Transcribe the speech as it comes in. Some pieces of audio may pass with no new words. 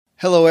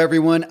Hello,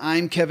 everyone.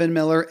 I'm Kevin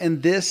Miller,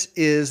 and this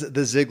is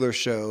The Ziglar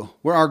Show,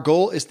 where our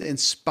goal is to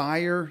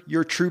inspire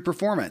your true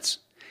performance.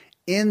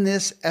 In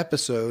this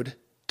episode,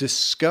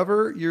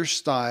 discover your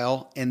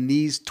style in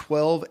these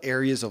 12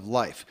 areas of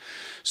life.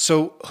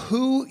 So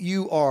who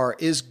you are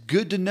is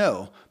good to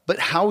know, but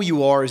how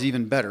you are is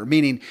even better.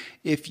 Meaning,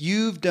 if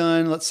you've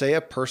done, let's say,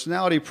 a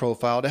personality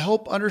profile to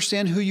help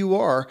understand who you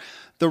are,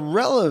 the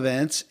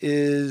relevance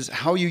is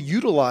how you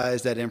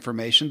utilize that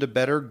information to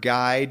better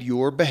guide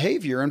your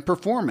behavior and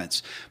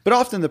performance. But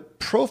often the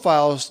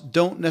profiles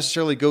don't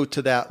necessarily go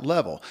to that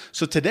level.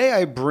 So today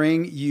I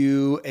bring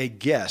you a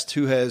guest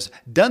who has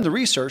done the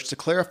research to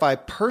clarify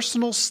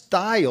personal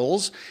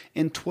styles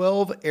in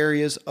 12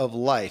 areas of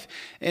life.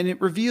 And it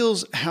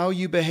reveals how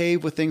you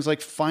behave with things like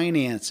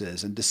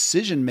finances and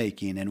decision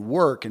making and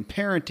work and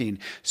parenting,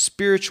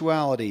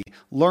 spirituality,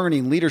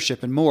 learning,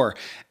 leadership, and more.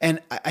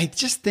 And I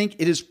just think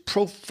it is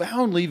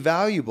profoundly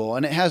valuable.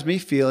 And it has me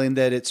feeling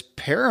that it's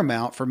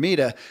paramount for me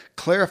to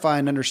clarify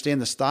and understand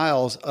the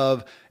styles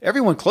of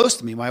everyone close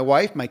to me, my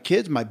wife, my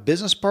kids, my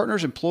business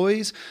partners,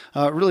 employees,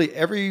 really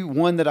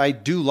everyone that I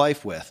do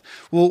life with.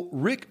 Well,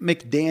 Rick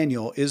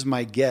McDaniel is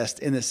my guest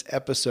in this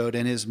episode,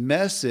 and his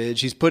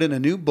message, he's put in a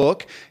new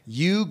book,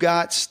 You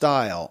Got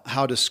Style,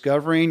 How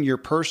Discovering Your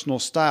Personal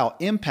Style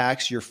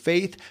Impacts Your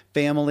Faith,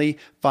 Family,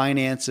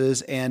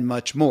 Finances, and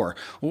much more.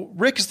 Well,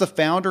 Rick is the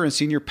founder and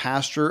senior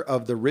pastor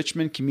of the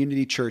Richmond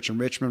Community Church in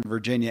Richmond,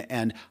 Virginia,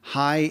 and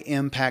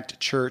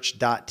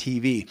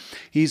HighImpactChurch.tv.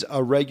 He's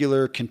a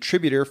regular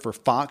contributor for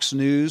Fox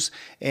News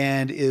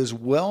and is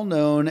well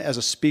known as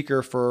a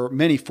speaker for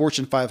many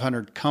Fortune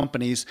 500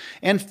 companies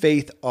and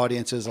faith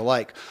audiences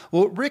alike.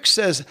 Well, Rick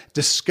says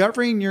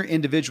discovering your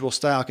individual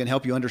style can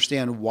help you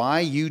understand why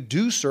you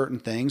do certain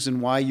things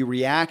and why you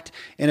react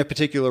in a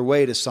particular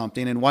way to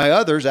something and why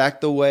others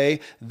act the way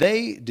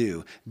they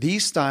do.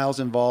 These styles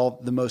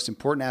involve the most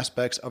important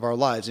aspects of our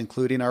lives,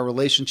 including our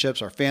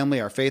relationships, our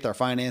family, our faith, our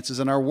finances,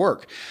 and our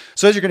work.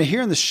 So as you're going to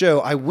hear in the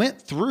show, I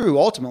went through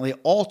ultimately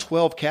all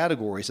 12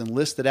 categories and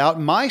listed out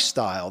my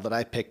style that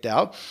I picked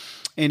out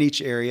in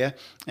each area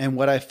and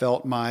what I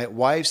felt my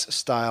wife's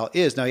style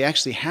is. Now, he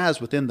actually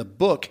has within the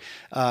book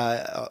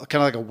kind of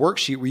like a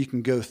worksheet where you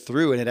can go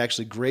through and it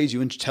actually grades you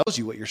and tells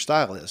you what your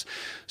style is.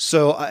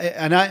 So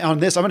on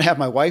this, I'm going to have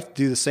my wife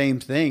do the same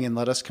thing and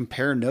let us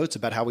compare notes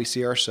about how we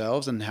see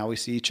ourselves and how we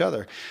see each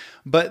other.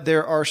 But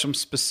there are some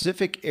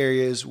specific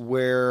areas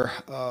where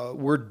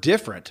we're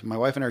different. My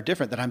wife and I are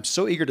different that I'm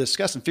so eager to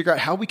discuss and figure out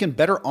how we can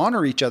better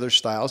honor each other's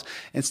styles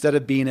instead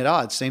of being at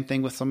odds. Same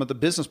thing with some of the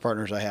business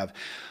partners I have.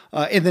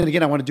 And then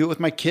again, I want to do it with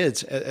my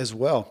kids as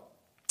well.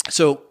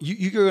 So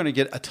you're going to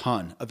get a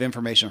ton of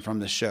information from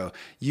this show.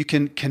 You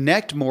can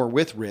connect more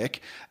with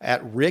Rick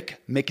at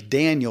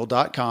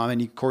rickmcdaniel.com.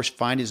 And you, of course,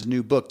 find his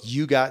new book,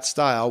 You Got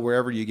Style,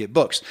 wherever you get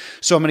books.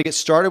 So I'm going to get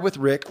started with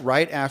Rick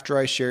right after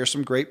I share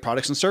some great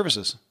products and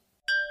services.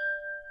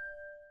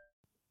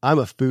 I'm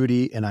a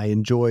foodie and I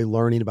enjoy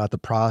learning about the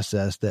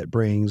process that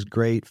brings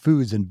great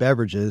foods and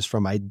beverages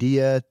from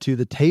idea to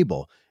the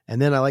table.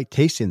 And then I like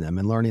tasting them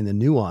and learning the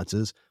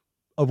nuances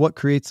of what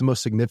creates the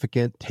most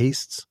significant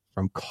tastes,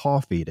 from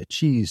coffee to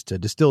cheese to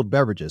distilled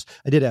beverages.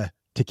 I did a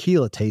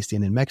tequila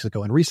tasting in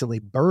Mexico and recently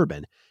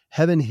bourbon.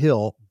 Heaven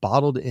Hill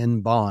bottled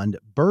in bond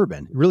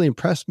bourbon really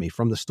impressed me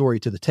from the story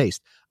to the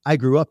taste. I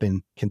grew up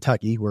in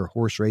Kentucky where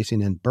horse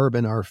racing and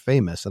bourbon are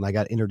famous, and I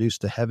got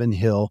introduced to Heaven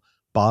Hill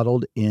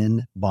bottled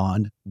in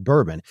bond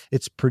bourbon.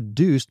 It's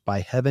produced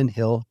by Heaven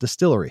Hill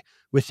Distillery,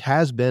 which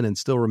has been and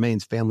still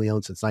remains family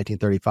owned since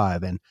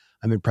 1935. And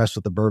I'm impressed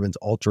with the bourbon's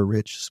ultra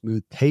rich,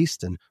 smooth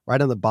taste. And right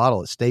on the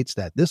bottle, it states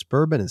that this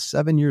bourbon is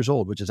 7 years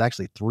old, which is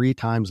actually 3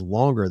 times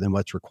longer than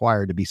what's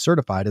required to be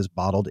certified as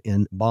bottled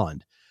in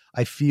bond.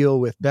 I feel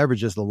with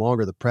beverages, the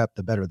longer the prep,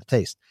 the better the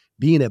taste.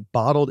 Being a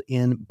bottled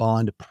in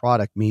bond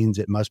product means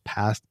it must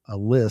pass a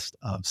list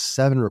of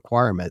 7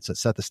 requirements that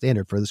set the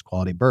standard for this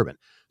quality bourbon.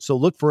 So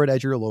look for it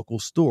at your local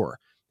store.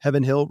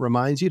 Heaven Hill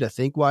reminds you to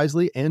think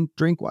wisely and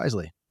drink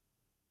wisely.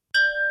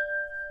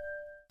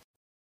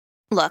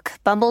 Look,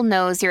 Bumble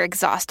knows you're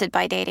exhausted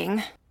by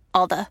dating.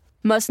 All the,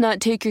 must not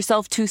take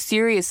yourself too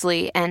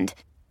seriously, and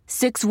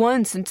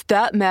 6'1" since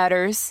that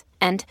matters.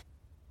 And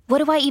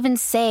what do I even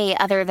say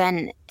other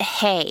than,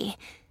 hey?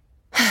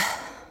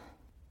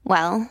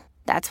 Well,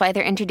 that's why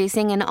they're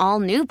introducing an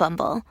all-new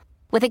Bumble,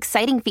 with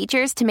exciting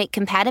features to make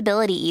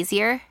compatibility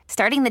easier,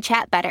 starting the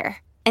chat better,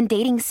 and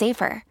dating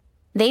safer.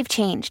 They've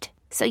changed,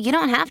 so you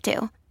don't have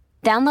to.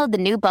 Download the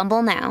new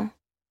Bumble now.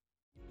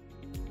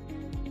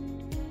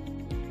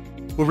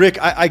 Well,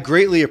 Rick, I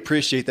greatly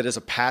appreciate that as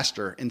a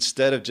pastor,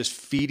 instead of just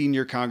feeding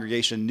your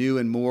congregation new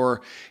and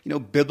more,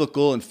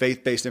 biblical and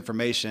faith-based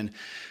information,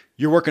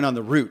 you're working on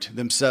the root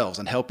themselves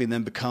and helping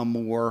them become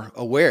more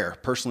aware,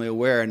 personally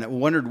aware. And I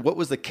wondered, what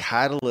was the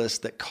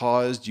catalyst that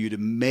caused you to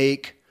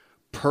make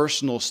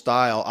personal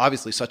style,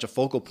 obviously such a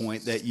focal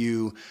point that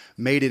you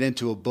made it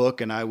into a book?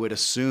 And I would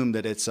assume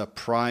that it's a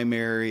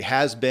primary,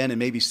 has been, and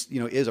maybe,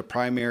 is a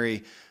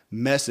primary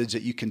message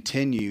that you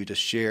continue to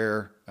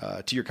share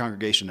to your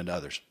congregation and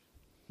others.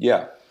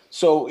 Yeah.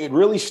 So it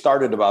really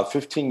started about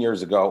 15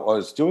 years ago. I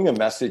was doing a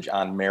message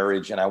on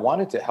marriage, and I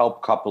wanted to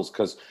help couples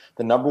because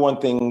the number one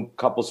thing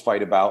couples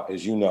fight about,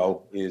 as you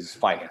know, is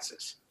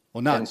finances.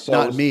 Well,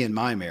 not me and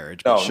my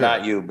marriage. No, sure.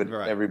 not you, but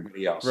right.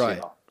 everybody else. Right,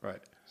 you know. right.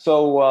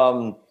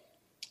 So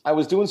I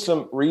was doing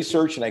some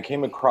research, and I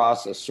came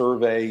across a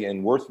survey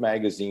in Worth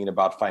magazine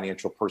about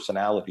financial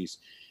personalities.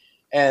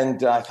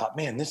 And I thought,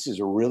 man, this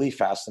is really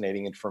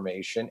fascinating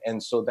information.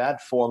 And so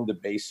that formed the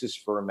basis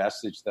for a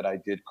message that I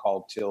did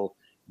called Till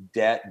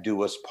Debt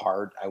Do Us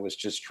Part. I was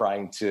just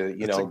trying to,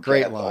 That's a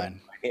great line.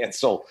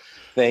 Financial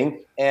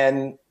thing.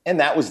 And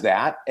that was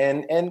that.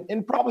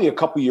 And probably a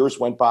couple years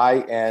went by,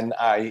 and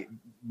I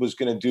was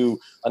going to do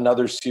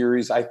another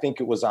series. I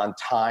think it was on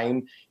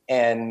time.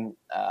 And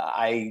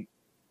I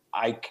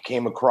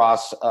came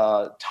across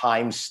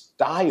time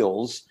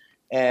styles,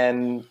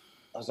 and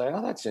I was like,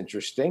 oh, that's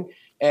interesting.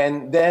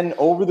 And then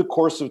over the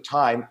course of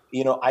time,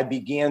 I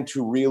began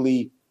to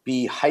really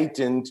be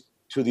heightened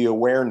to the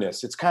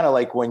awareness. It's kind of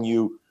like when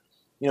you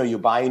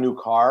buy a new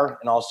car,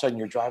 and all of a sudden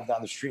you're driving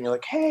down the street and you're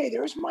like, hey,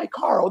 there's my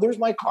car. Oh, there's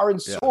my car in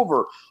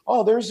silver.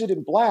 Oh, there's it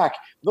in black.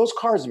 Those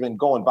cars have been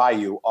going by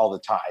you all the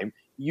time.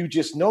 You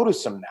just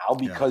notice them now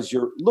because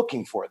you're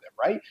looking for them,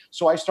 right?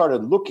 So I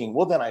started looking.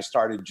 Well, then I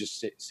started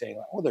just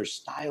saying, oh, there's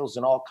styles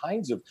in all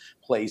kinds of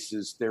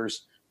places.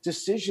 There's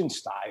decision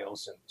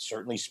styles and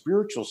certainly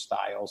spiritual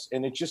styles.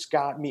 And it just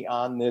got me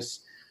on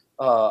this.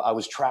 I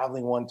was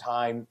traveling one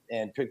time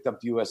and picked up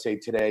the USA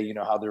Today, you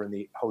know how they're in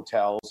the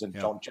hotels and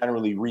don't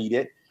generally read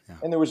it. Yeah.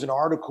 And there was an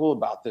article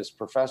about this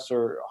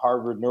professor,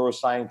 Harvard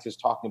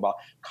neuroscientist, talking about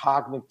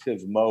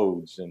cognitive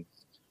modes. And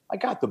I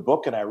got the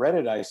book and I read it.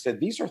 And I said,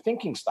 these are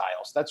thinking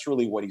styles. That's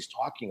really what he's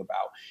talking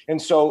about.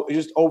 And so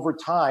just over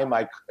time,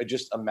 I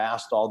just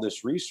amassed all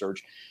this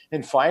research.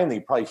 And finally,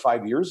 probably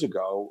 5 years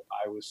ago,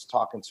 I was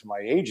talking to my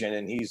agent,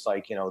 and he's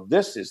like,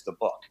 this is the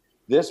book.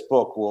 This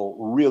book will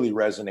really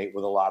resonate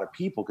with a lot of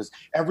people because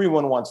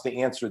everyone wants to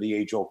answer the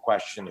age-old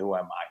question, who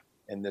am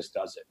I? And this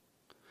does it.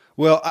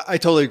 Well, I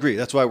totally agree.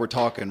 That's why we're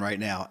talking right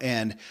now.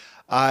 And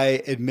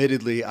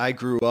I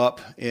grew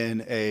up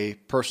in a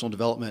personal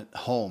development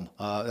home.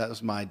 That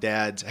was my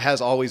dad's,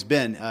 has always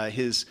been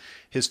his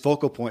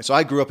focal point. So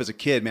I grew up as a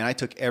kid, man. I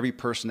took every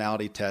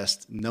personality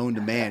test known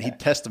to man. He'd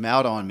test them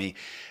out on me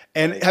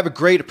and have a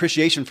great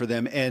appreciation for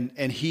them.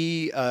 And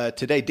he,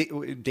 today,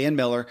 Dan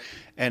Miller,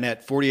 and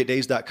at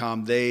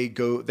 48days.com,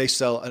 they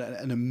sell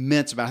an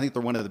immense amount. I think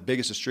they're one of the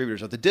biggest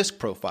distributors of the disc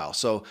profile.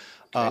 So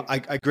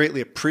I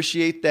greatly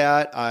appreciate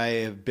that. I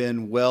have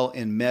been well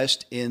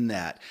enmeshed in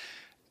that.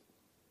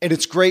 And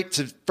it's great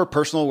for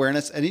personal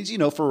awareness and it's,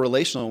 for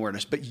relational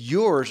awareness, but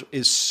yours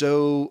is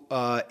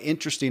so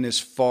interesting as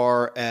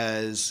far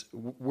as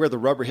where the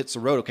rubber hits the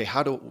road. Okay.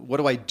 What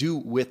do I do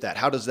with that?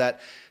 How does that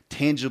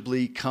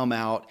tangibly come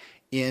out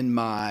in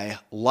my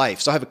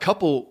life? So I have a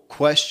couple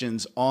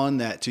questions on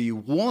that to you.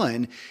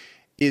 One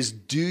is,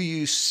 do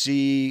you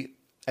see,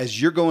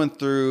 as you're going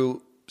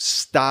through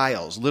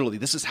styles, literally,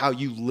 this is how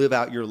you live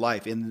out your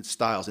life in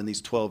styles in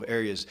these 12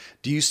 areas,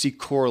 do you see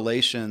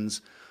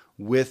correlations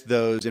with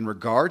those in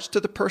regards to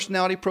the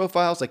personality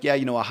profiles? Like,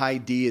 a high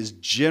D is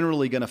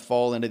generally going to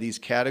fall into these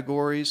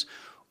categories,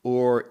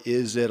 or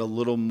is it a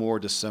little more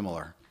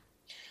dissimilar?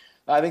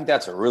 I think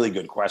that's a really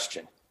good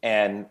question.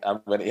 And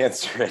I'm going to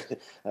answer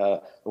it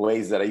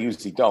ways that I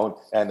usually don't,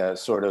 and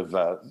sort of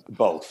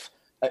both.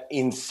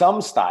 In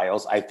some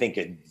styles, I think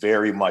it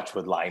very much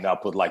would line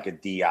up with like a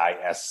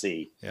DISC,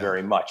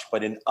 very much.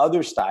 But in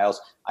other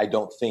styles, I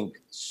don't think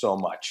so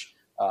much.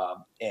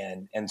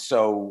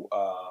 So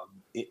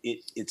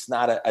it's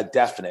not a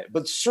definite,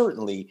 but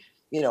certainly,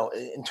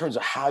 in terms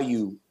of how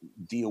you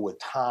deal with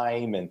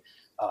time, and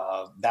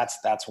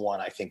that's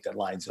one I think that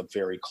lines up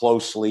very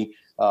closely.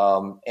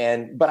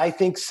 But I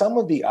think some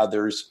of the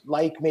others,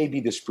 like maybe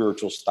the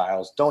spiritual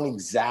styles, don't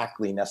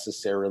exactly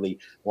necessarily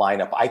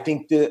line up. I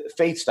think the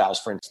faith styles,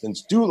 for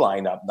instance, do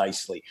line up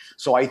nicely.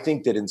 So I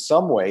think that in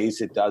some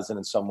ways it does, and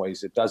in some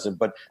ways it doesn't.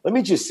 But let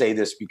me just say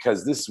this,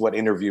 because this is what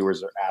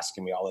interviewers are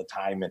asking me all the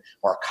time, and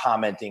or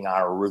commenting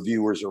on, or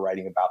reviewers are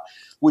writing about,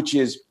 which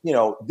is,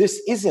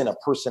 this isn't a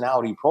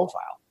personality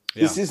profile.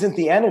 Yeah. This isn't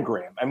the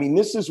Enneagram. I mean,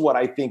 this is what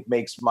I think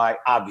makes my,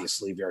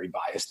 obviously very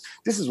biased,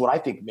 this is what I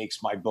think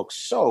makes my book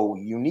so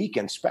unique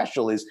and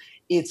special, is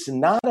it's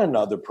not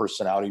another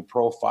personality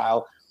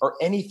profile or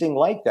anything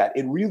like that.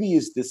 It really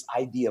is this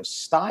idea of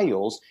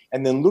styles,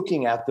 and then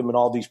looking at them in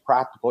all these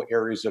practical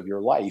areas of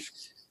your life.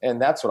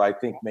 And that's what I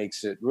think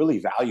makes it really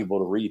valuable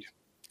to read.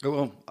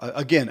 Well,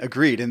 again,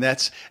 agreed. And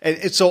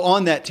so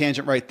on that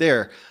tangent right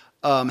there,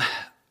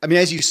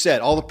 as you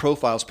said, all the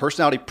profiles,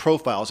 personality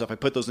profiles, if I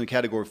put those in a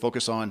category,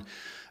 focus on,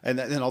 and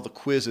then all the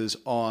quizzes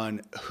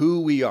on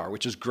who we are,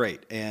 which is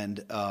great.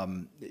 And,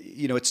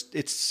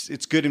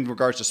 it's good in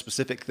regards to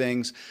specific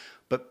things.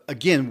 But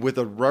again, where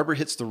the rubber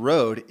hits the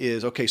road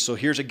is, okay, so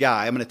here's a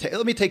guy.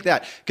 Let me take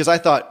that, because I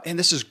thought, and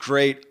this is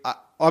great.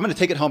 Oh, I'm going to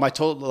take it home. I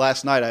told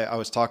last night, I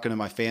was talking to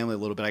my family a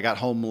little bit. I got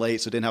home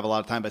late, so didn't have a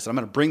lot of time. But I said, I'm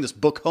going to bring this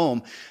book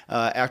home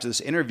after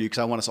this interview because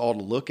I want us all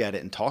to look at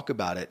it and talk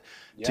about it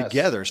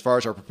together as far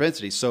as our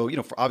propensities. So,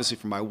 obviously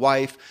for my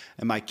wife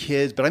and my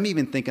kids, but I'm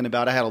even thinking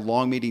about, I had a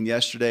long meeting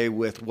yesterday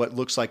with what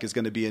looks like is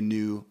going to be a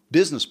new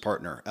business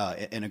partner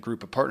in a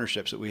group of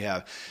partnerships that we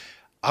have.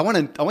 I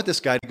want this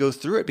guy to go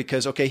through it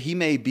because, okay, he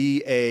may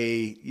be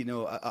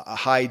a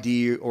high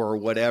D or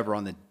whatever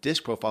on the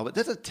DISC profile, but it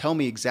doesn't tell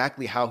me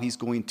exactly how he's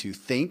going to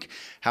think,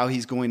 how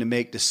he's going to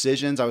make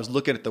decisions. I was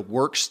looking at the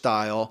work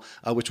style,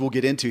 which we'll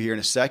get into here in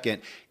a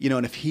second,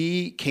 and if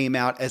he came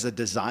out as a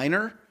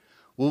designer,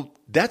 well,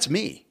 that's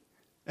me.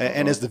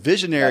 And as the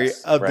visionary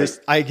this,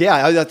 I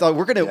thought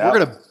we're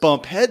gonna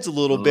bump heads a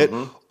little bit,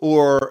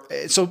 or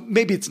so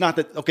maybe it's not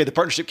that, okay, the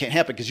partnership can't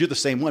happen because you're the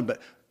same one, but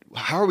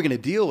how are we going to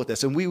deal with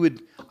this?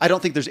 And I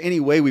don't think there's any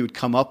way we would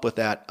come up with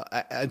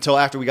that until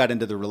after we got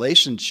into the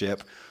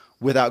relationship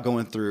without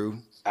going through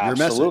your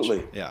message.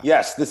 Absolutely. Yeah.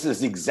 Yes, this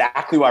is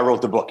exactly why I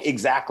wrote the book.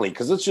 Exactly.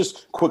 Because let's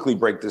just quickly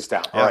break this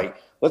down. All right.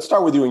 Let's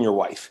start with you and your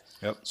wife.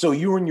 Yep. So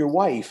you and your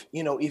wife,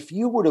 if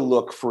you were to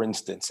look, for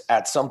instance,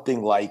 at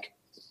something like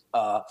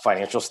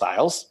financial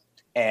styles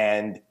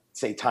and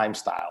say time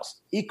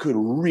styles, it could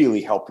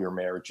really help your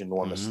marriage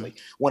enormously.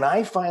 When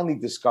I finally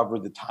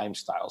discovered the time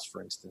styles,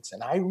 for instance,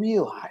 and I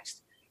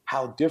realized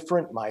how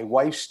different my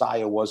wife's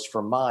style was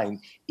from mine,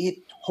 it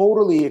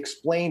totally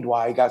explained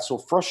why I got so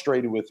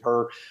frustrated with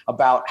her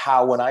about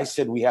how when I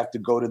said we have to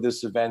go to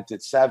this event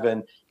at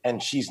 7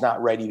 and she's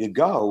not ready to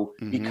go,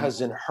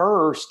 because in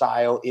her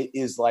style, it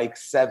is like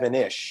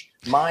 7-ish.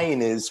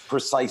 Mine is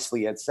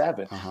precisely at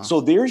 7. So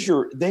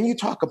then you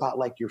talk about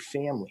like your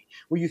family,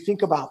 where you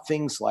think about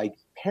things like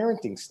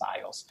parenting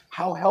styles,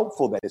 how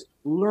helpful that is,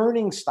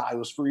 learning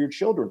styles for your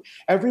children.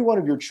 Every one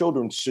of your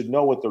children should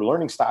know what their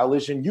learning style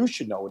is, and you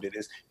should know what it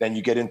is. Then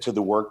you get into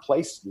the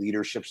workplace,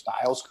 leadership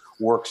styles,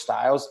 work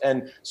styles.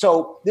 And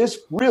so this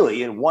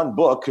really, in one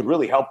book, could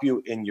really help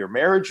you in your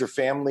marriage, your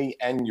family,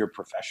 and your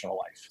professional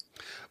life.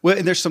 Well,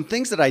 and there's some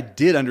things that I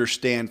did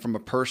understand from a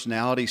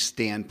personality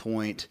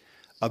standpoint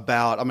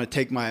about, I'm going to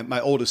take my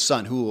oldest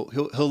son, who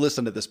he'll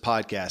listen to this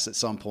podcast at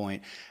some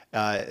point.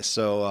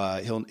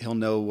 So he'll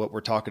know what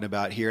we're talking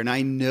about here. And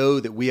I know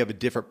that we have a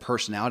different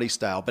personality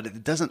style, but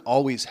it doesn't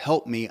always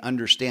help me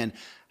understand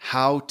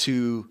how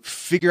to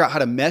figure out how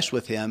to mesh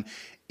with him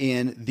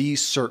in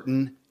these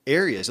certain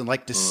areas. And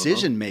like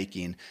decision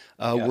making,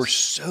 we're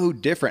so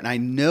different. And I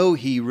know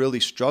he really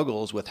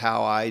struggles with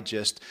how I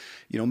just,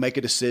 make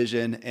a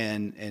decision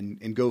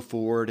and go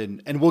forward.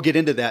 And we'll get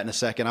into that in a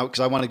second because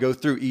I want to go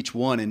through each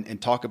one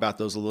and talk about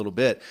those a little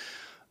bit.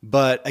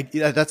 But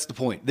that's the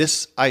point.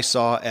 This I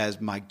saw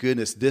as, my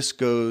goodness, this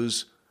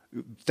goes,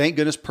 thank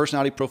goodness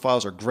personality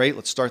profiles are great.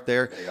 Let's start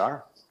there. They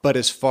are. But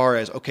as far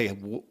as, okay,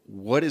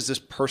 what is this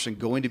person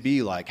going to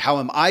be like? How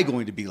am I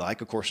going to be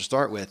like, of course, to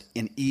start with,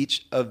 in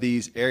each of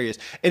these areas?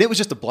 And it was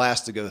just a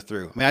blast to go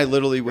through. I mean, I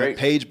literally went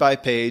page by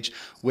page,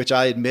 which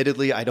I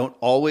don't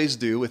always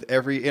do with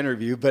every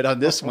interview. But on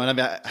this one,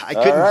 I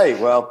couldn't. All right.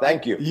 Well,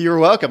 thank you. You're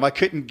welcome. I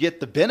couldn't get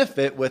the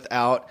benefit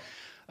without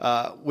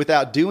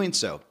doing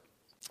so.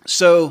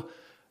 So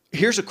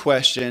here's a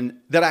question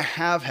that I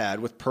have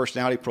had with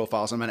personality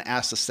profiles. I'm going to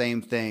ask the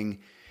same thing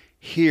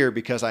here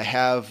because I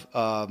have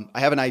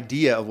an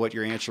idea of what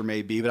your answer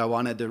may be, but I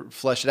wanted to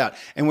flesh it out.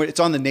 And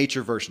it's on the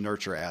nature versus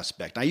nurture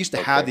aspect. And I used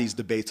to have these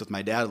debates with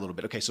my dad a little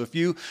bit. Okay, so if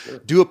you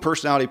do a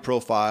personality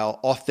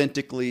profile,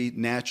 authentically,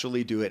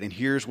 naturally do it, and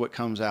here's what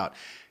comes out.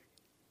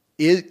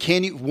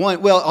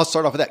 I'll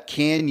start off with that.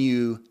 Can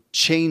you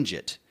change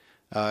it?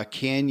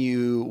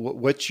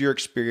 What's your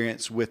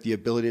experience with the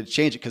ability to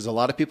change it? Because a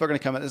lot of people are going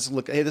to come at this and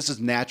look, hey, this is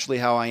naturally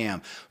how I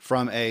am.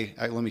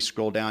 Let me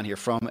scroll down here.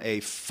 From a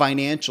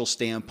financial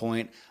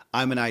standpoint,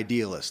 I'm an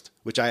idealist,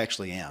 which I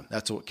actually am.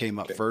 That's what came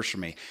up first for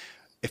me.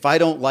 If I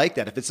don't like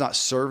that, if it's not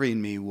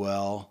serving me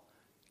well,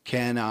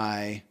 can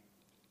I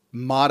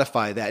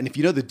modify that? And if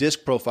you know the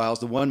DISC profiles,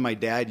 the one my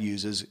dad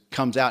uses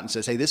comes out and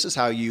says, hey, this is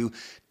how you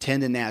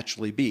tend to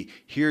naturally be.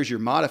 Here's your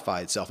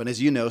modified self. And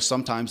as you know,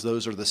 sometimes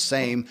those are the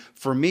same.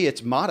 For me,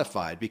 it's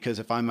modified because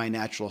if I'm my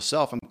natural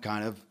self, I'm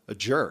kind of a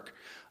jerk.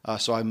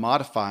 So I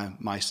modify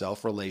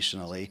myself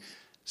relationally.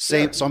 So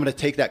I'm going to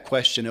take that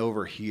question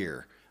over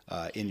here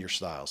in your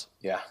styles.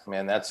 Yeah,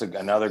 man, that's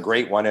another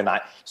great one. And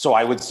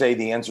I would say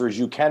the answer is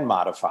you can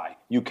modify.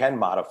 You can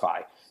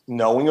modify.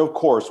 Knowing, of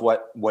course,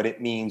 what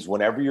it means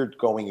whenever you're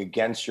going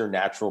against your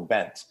natural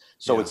bent.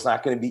 So it's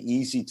not going to be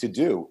easy to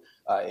do.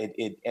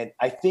 And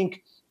I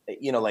think,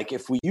 like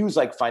if we use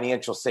like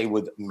financial, say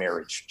with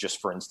marriage,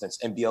 just for instance,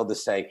 and be able to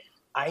say,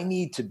 I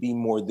need to be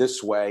more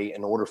this way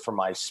in order for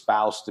my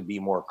spouse to be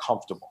more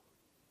comfortable.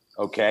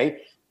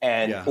 Okay.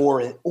 And,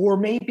 or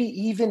maybe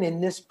even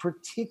in this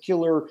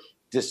particular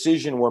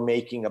decision we're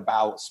making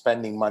about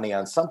spending money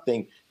on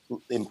something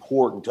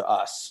important to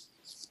us,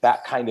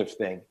 that kind of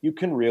thing, you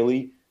can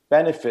really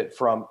benefit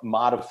from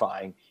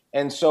modifying.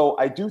 And so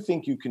I do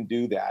think you can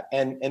do that.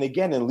 And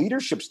again, in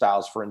leadership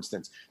styles, for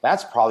instance,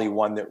 that's probably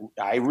one that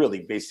I really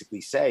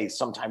basically say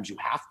sometimes you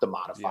have to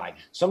modify.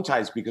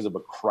 Sometimes because of a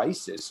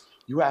crisis,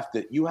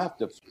 You have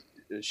to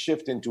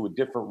shift into a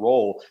different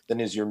role than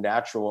is your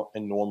natural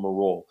and normal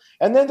role.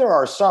 And then there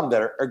are some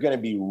that are going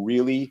to be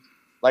really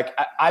like,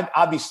 I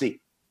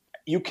obviously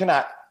you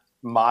cannot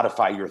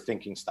modify your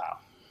thinking style.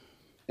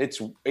 It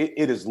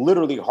is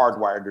literally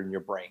hardwired in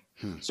your brain.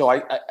 So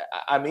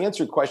I'm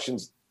answering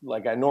questions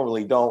like I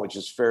normally don't, which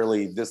is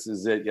fairly, this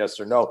is it, yes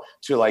or no,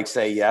 to like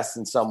say yes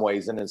in some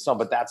ways and in some,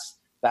 but that's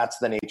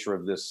the nature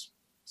of this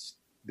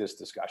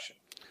discussion.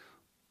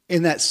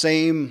 In that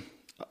same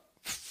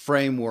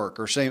framework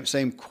or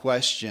same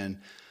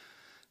question.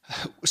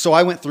 So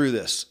I went through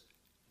this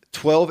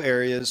 12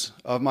 areas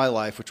of my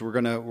life, which we're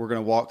going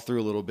to walk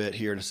through a little bit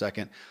here in a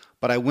second,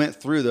 but I went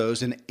through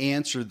those and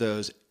answered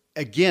those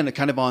again,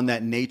 kind of on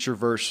that nature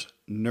versus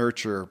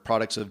nurture,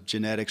 products of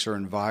genetics or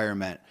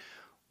environment.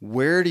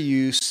 Where do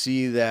you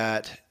see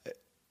that?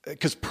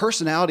 Because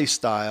personality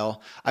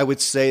style, I would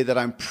say that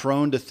I'm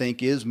prone to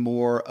think is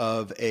more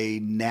of a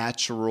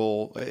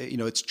natural,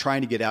 it's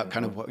trying to get out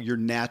kind of what your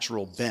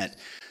natural bent.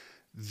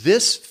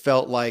 This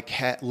felt like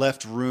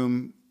left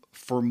room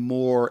for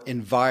more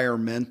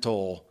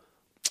environmental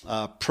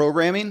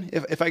programming,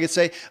 if I could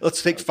say.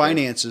 Let's take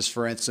finances,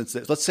 for instance.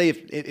 Let's say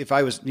if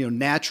I was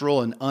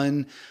natural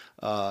and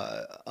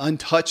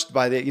untouched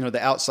by the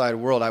outside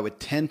world, I would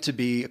tend to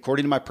be,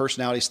 according to my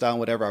personality style and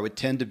whatever, I would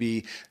tend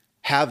to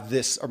have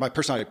this, or my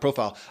personality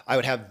profile, I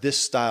would have this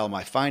style,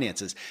 my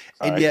finances.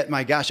 And yet,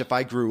 my gosh, if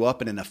I grew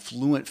up in an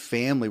affluent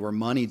family where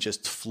money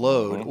just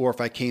flowed, or if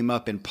I came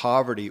up in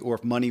poverty, or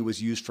if money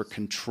was used for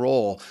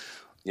control,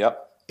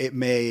 it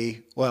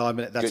may,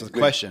 that's the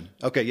question.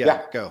 Okay.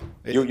 Yeah. Go.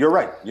 You're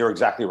right. You're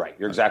exactly right.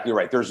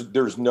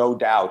 There's no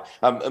doubt.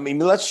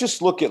 Let's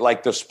just look at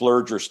like the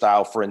splurger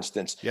style, for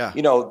instance. Yeah.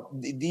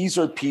 These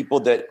are people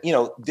that,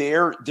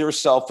 they're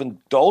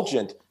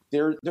self-indulgent.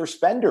 They're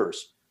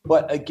spenders.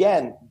 But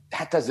again,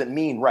 that doesn't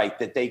mean,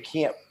 that they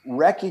can't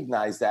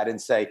recognize that and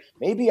say,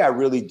 maybe I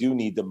really do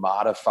need to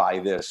modify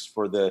this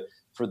for the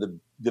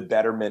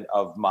betterment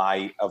of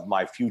my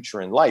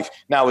future in life.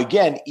 Now,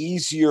 again,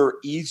 easier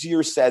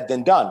said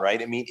than done, right?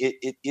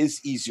 It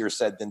is easier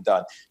said than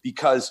done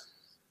because,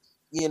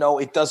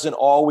 it doesn't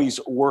always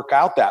work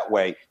out that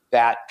way,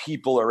 that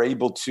people are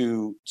able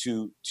to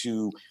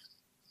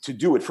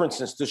do it. For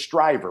instance, the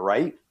striver,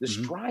 right? The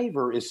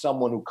striver is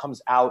someone who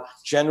comes out,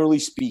 generally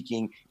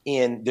speaking,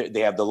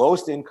 they have the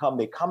lowest income.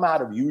 They come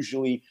out of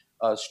usually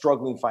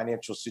struggling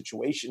financial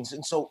situations.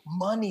 And so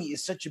money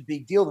is such a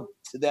big deal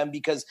to them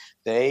because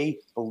they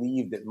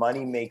believe that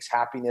money makes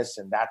happiness.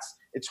 And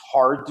it's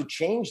hard to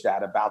change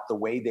that about the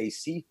way they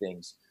see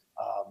things.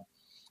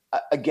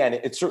 Again,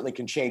 it certainly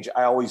can change.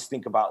 I always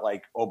think about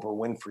like Oprah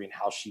Winfrey and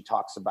how she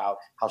talks about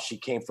how she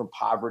came from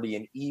poverty.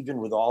 And even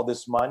with all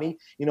this money,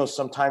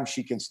 sometimes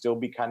she can still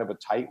be kind of a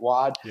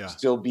tightwad,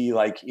 still be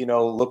like,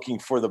 looking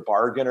for the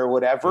bargain or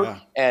whatever. Yeah.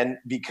 And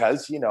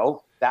because,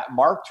 that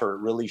marked her,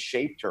 really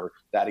shaped her,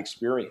 that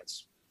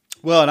experience.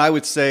 Well, and I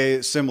would say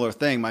a similar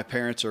thing. My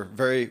parents are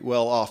very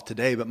well off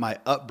today, but my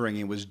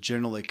upbringing was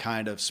generally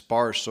kind of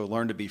sparse. So I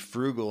learned to be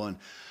frugal, and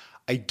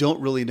I don't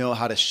really know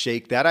how to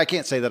shake that. I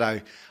can't say that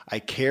I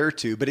care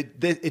to, but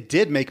it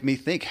did make me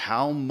think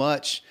how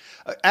much.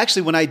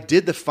 Actually, when I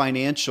did the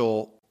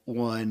financial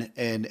one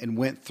and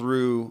went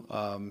through,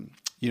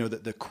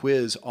 the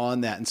quiz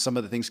on that, and some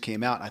of the things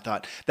came out, and I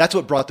thought that's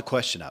what brought the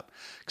question up,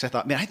 because I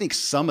thought, man, I think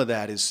some of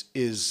that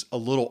is a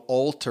little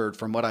altered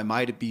from what I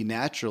might be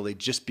naturally,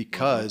 just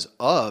because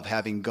of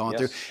having gone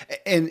through.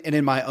 And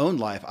in my own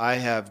life, I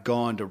have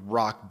gone to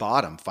rock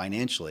bottom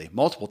financially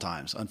multiple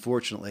times,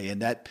 unfortunately,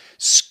 and that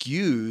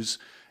skews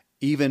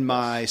even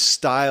my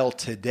style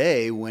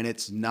today when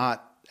it's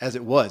not as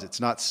it was.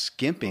 It's not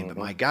skimping, but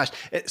my gosh.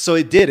 So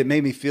it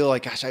made me feel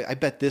like, gosh, I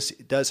bet this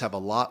does have a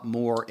lot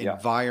more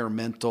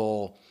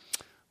environmental,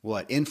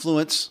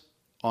 influence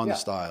on the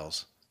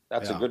styles.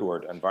 That's a good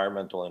word,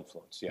 environmental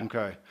influence. Yeah.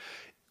 Okay.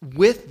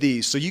 With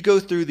these, so you go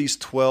through these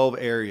 12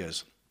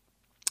 areas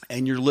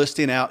and you're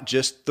listing out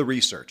just the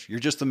research. You're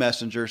just the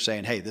messenger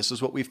saying, hey, this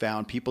is what we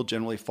found. People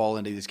generally fall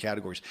into these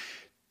categories.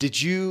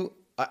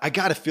 I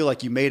got to feel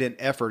like you made an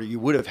effort, or you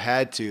would have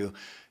had to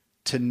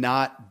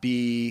not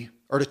be,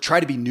 or to try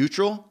to be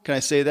neutral, can I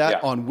say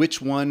that, on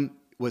which one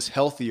was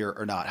healthier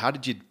or not? How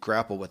did you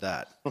grapple with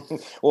that?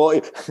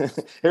 Well,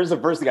 here's the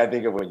first thing I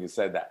think of when you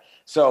said that.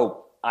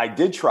 So I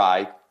did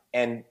try,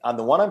 and on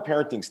the one on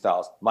parenting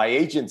styles, my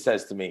agent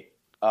says to me,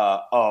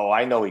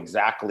 I know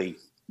exactly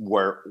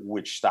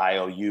which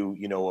style you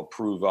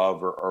approve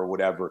of or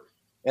whatever.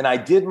 And I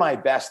did my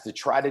best to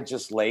try to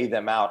just lay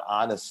them out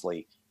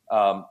honestly.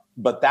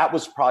 But that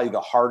was probably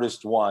the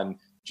hardest one,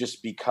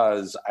 just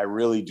because I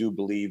really do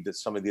believe that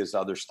some of these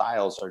other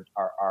styles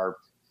are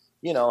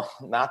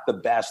not the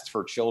best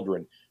for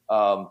children.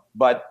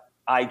 But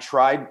I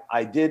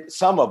did,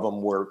 some of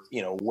them were,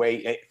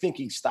 way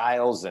thinking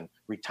styles and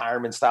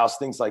retirement styles,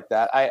 things like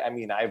that. I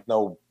have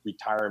no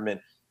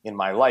retirement in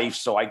my life,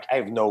 so I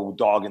have no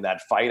dog in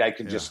that fight. I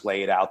can just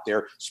lay it out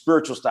there.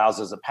 Spiritual styles,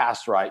 as a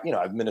pastor,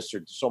 I've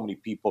ministered to so many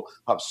people,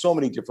 have so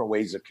many different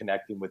ways of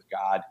connecting with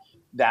God.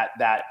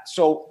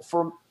 So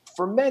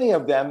for many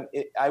of them,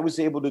 I was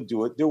able to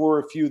do it. There were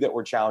a few that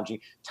were challenging.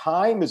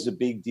 Time is a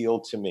big deal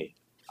to me.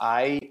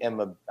 I'm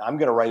going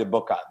to write a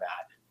book on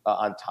that,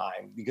 on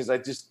time, because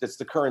it's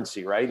the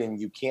currency, right? And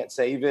you can't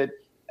save it,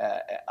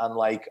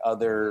 unlike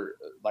other,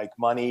 like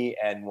money.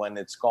 And when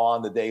it's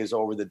gone, the day is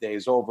over,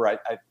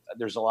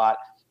 there's a lot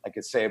I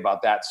could say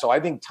about that. So I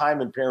think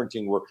time and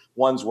parenting were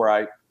ones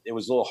where it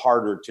was a little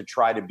harder to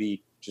try to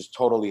be just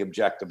totally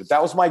objective, but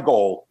that was my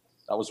goal.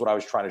 That was what I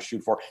was trying to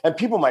shoot for. And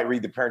people might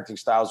read the parenting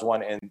styles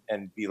one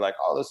and be like,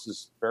 oh, this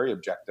is very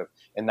objective,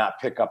 and not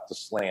pick up the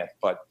slant.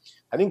 But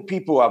I think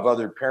people who have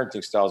other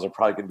parenting styles are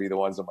probably going to be the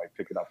ones that might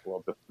pick it up a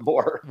little bit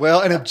more.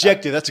 Well, an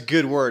objective, that's a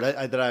good word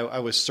that I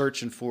was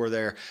searching for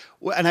there.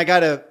 And I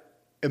got to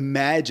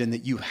imagine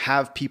that you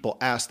have people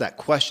ask that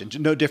question,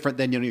 no different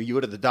than, you go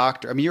to the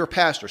doctor. I mean, you're a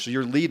pastor, so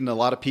you're leading a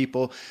lot of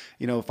people.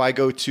 If I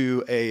go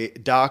to a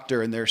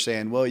doctor and they're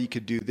saying, well, you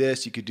could do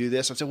this, you could do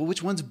this. I say, well,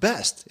 which one's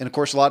best? And of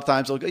course, a lot of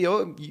times they'll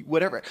go,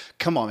 whatever.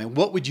 Come on, man.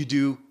 What would you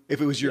do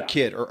if it was your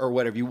kid or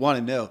whatever? You want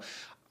to know.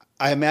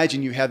 I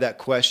imagine you have that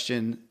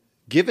question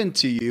given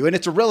to you, and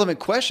it's a relevant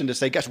question to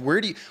say, gosh,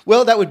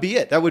 well, that would be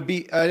it. That would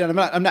be, I'm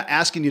not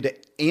asking you to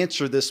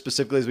answer this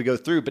specifically as we go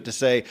through, but to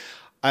say,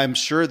 I'm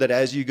sure that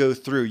as you go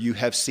through, you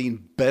have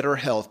seen better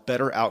health,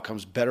 better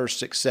outcomes, better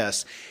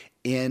success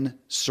in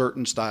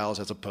certain styles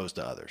as opposed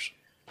to others.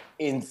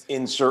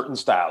 In certain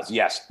styles,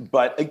 yes.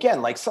 But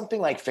again, like something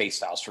like faith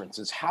styles, for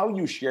instance, how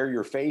you share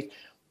your faith,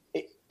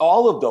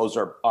 all of those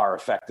are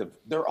effective.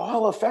 They're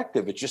all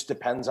effective. It just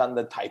depends on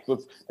the type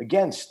of,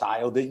 again,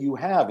 style that you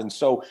have. And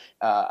so,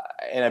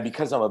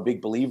 because I'm a big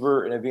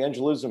believer in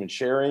evangelism and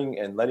sharing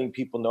and letting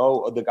people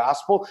know the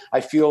gospel,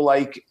 I feel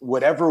like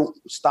whatever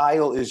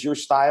style is your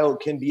style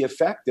can be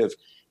effective.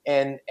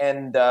 And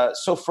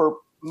so for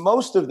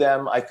most of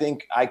them, I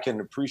think I can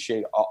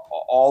appreciate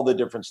all the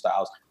different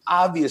styles.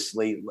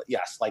 Obviously,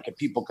 yes, like if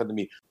people come to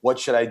me, what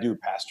should I do,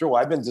 Pastor? Well,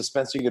 I've been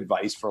dispensing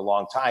advice for a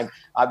long time.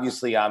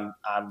 Obviously, I'm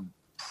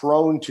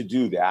prone to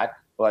do that,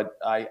 but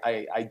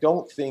I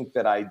don't think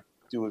that I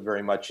do it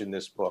very much in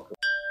this book.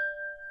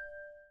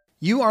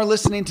 You are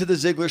listening to The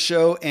Ziglar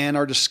Show and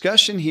our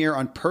discussion here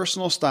on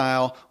personal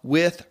style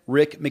with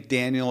Rick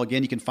McDaniel.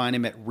 Again, you can find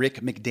him at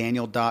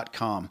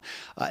rickmcdaniel.com.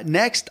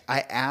 Next,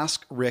 I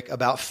ask Rick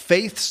about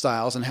faith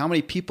styles and how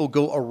many people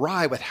go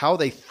awry with how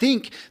they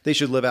think they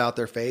should live out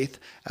their faith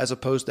as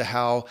opposed to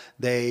how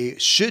they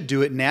should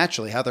do it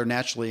naturally, how they're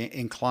naturally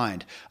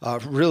inclined.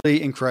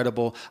 Really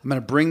incredible. I'm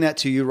going to bring that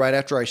to you right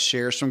after I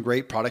share some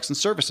great products and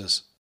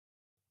services.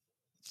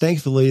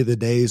 Thankfully, the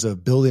days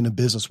of building a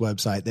business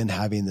website, then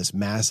having this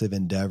massive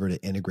endeavor to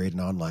integrate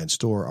an online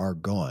store are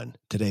gone.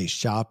 Today,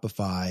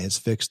 Shopify has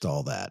fixed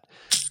all that.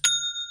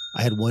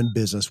 I had one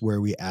business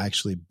where we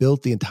actually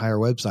built the entire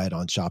website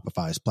on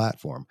Shopify's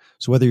platform.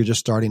 So whether you're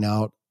just starting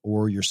out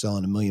or you're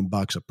selling $1 million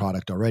of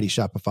product already,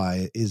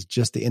 Shopify is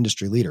just the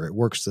industry leader. It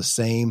works the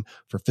same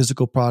for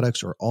physical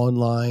products or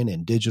online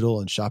and digital,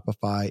 and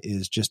Shopify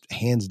is just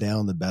hands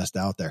down the best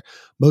out there.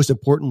 Most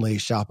importantly,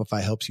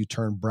 Shopify helps you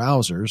turn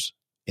browsers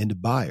into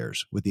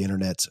buyers with the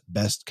internet's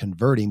best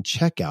converting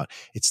checkout.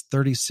 It's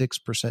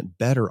 36%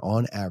 better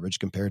on average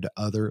compared to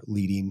other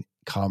leading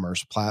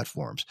commerce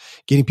platforms.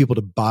 Getting people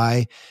to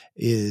buy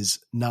is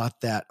not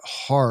that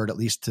hard, at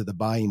least to the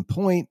buying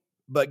point,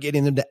 but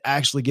getting them to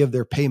actually give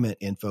their payment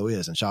info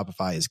is, and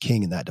Shopify is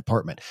king in that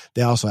department.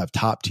 They also have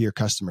top tier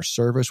customer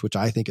service, which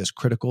I think is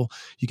critical.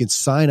 You can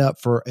sign up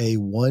for a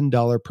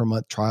 $1 per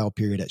month trial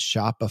period at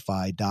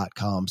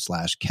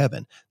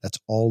shopify.com/Kevin. That's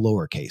all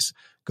lowercase.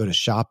 Go to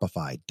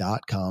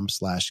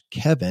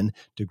shopify.com/Kevin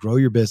to grow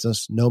your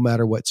business no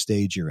matter what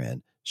stage you're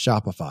in.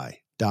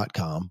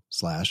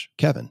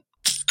 Shopify.com/Kevin.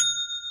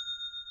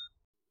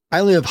 I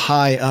live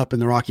high up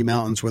in the Rocky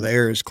Mountains where the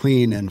air is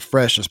clean and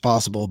fresh as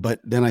possible, but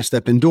then I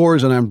step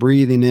indoors and I'm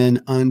breathing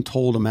in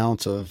untold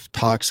amounts of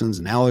toxins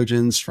and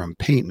allergens from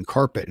paint and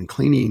carpet and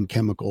cleaning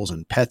chemicals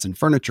and pets and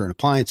furniture and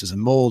appliances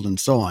and mold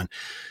and so on.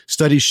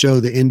 Studies show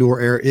the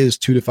indoor air is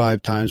 2 to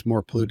 5 times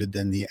more polluted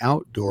than the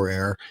outdoor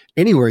air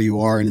anywhere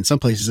you are, and in some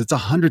places it's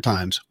 100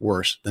 times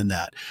worse than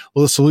that.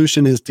 Well, the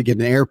solution is to get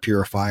an air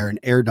purifier, and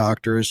Air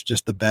Doctor is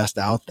just the best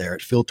out there.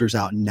 It filters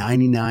out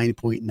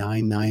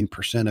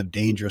 99.99% of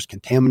dangerous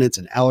contaminants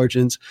and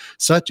allergens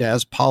such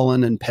as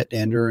pollen and pet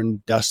dander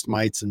and dust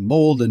mites and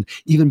mold and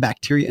even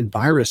bacteria and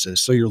viruses,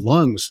 so your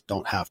lungs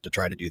don't have to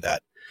try to do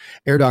that.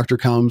 Air Doctor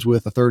comes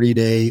with a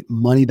 30-day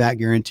money-back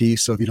guarantee,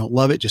 so if you don't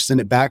love it, just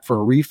send it back for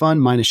a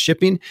refund minus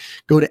shipping.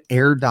 Go to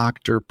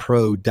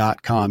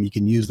airdoctorpro.com. You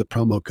can use the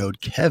promo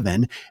code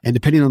Kevin, and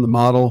depending on the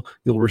model,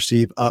 you'll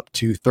receive up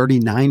to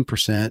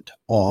 39%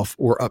 off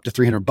or up to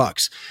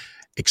 $300.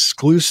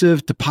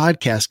 Exclusive to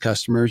podcast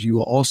customers, you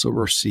will also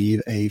receive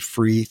a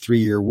free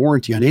 3-year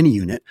warranty on any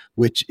unit,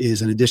 which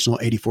is an additional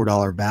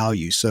 $84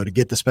 value. So to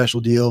get the special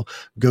deal,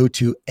 go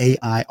to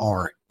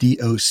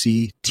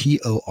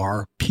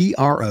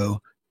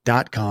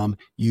airdoctorpro.com.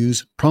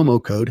 Use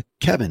promo code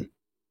Kevin.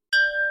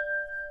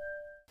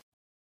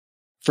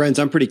 Friends,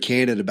 I'm pretty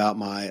candid about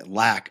my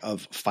lack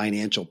of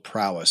financial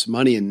prowess.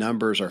 Money and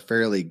numbers are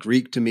fairly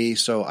Greek to me,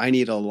 so I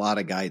need a lot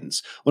of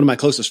guidance. One of my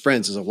closest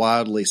friends is a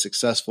wildly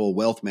successful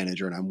wealth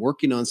manager, and I'm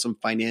working on some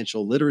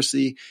financial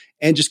literacy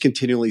and just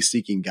continually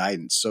seeking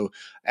guidance. So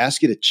I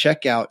ask you to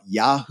check out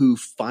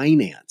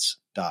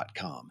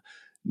yahoofinance.com.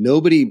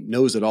 Nobody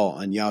knows it all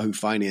on Yahoo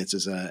Finance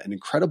is an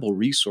incredible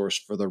resource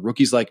for the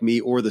rookies like me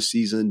or the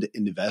seasoned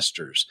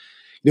investors.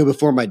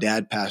 Before my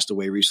dad passed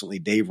away recently,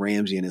 Dave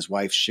Ramsey and his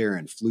wife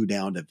Sharon flew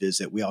down to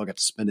visit. We all got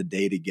to spend a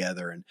day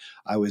together, and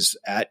I was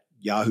at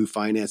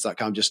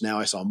yahoofinance.com just now.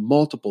 I saw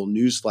multiple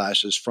news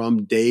flashes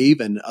from Dave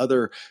and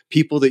other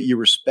people that you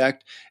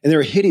respect, and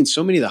they're hitting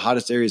so many of the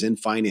hottest areas in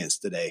finance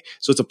today.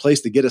 So it's a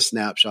place to get a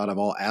snapshot of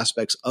all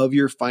aspects of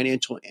your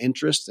financial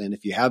interests, and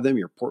if you have them,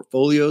 your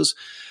portfolios.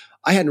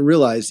 I hadn't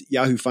realized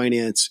Yahoo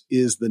Finance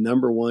is the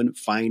number one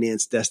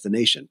finance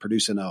destination,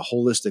 producing a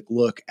holistic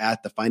look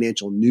at the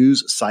financial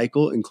news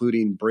cycle,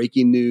 including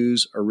breaking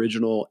news,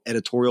 original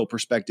editorial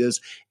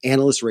perspectives,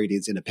 analyst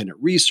ratings, independent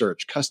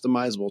research,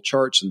 customizable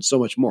charts, and so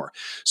much more.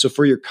 So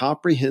for your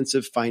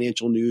comprehensive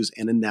financial news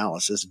and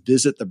analysis,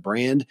 visit the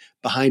brand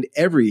behind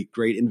every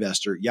great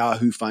investor,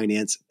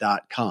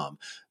 yahoofinance.com,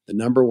 the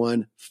number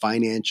one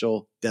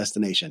financial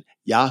destination,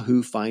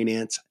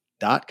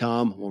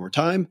 yahoofinance.com. One more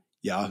time,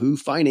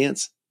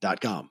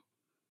 yahoofinance.com.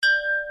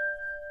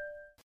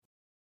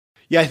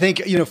 Yeah, I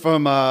think,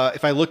 from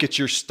if I look at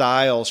your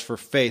styles for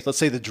faith, let's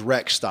say the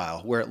direct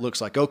style, where it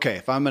looks like, okay,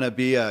 if I'm going to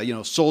be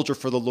a soldier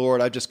for the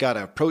Lord, I've just got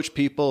to approach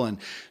people and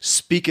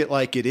speak it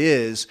like it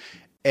is.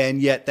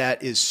 And yet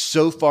that is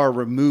so far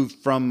removed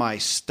from my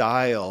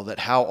style that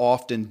how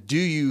often do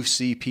you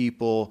see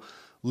people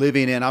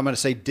living in, I'm going to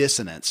say,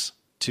 dissonance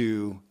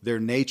to their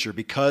nature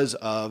because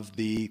of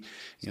the,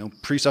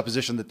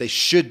 presupposition that they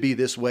should be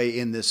this way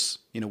in this,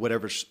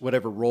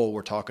 whatever role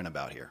we're talking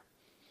about here?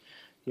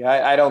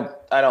 Yeah, I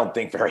don't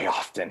think very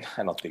often.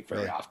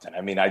 Often.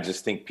 I mean, I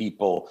just think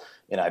people,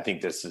 and I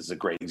think this is a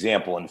great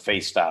example in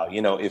faith style.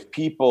 If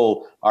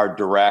people are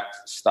direct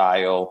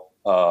style,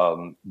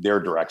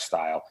 their direct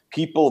style,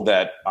 people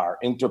that are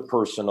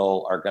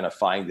interpersonal are going to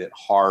find it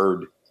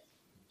hard.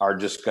 Are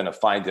just going to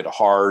find it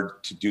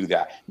hard to do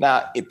that.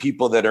 Now, if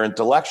people that are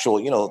intellectual,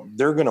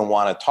 they're going to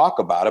want to talk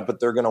about it, but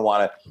they're going to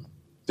want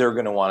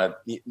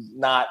to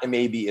not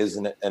maybe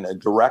isn't in a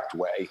direct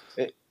way.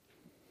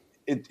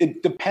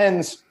 It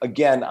depends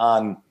again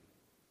on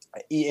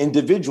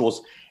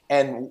individuals.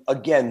 And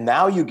again,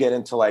 now you get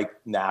into like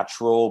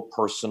natural,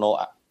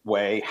 personal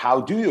way.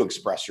 How do you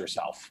express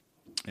yourself?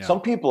 Yeah.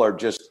 Some people are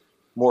just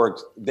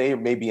they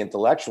may be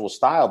intellectual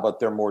style, but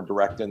they're more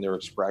direct in their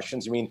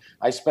expressions. I mean,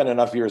 I spent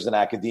enough years in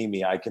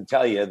academia. I can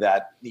tell you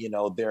that,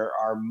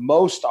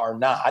 most are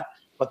not,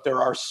 but there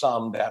are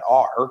some that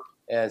are.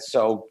 And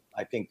so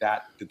I think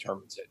that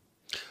determines it.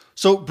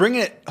 So bringing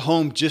it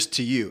home just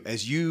to you,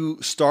 as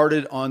you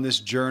started on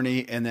this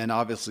journey and then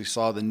obviously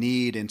saw the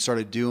need and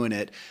started doing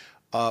it,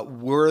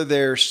 were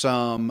there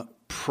some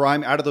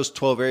out of those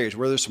 12 areas,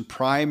 were there some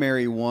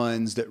primary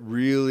ones that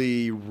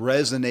really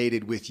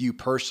resonated with you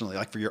personally,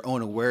 like for your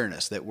own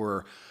awareness that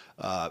were,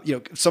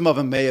 some of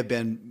them may have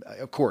been,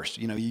 of course,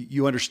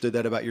 you understood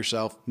that about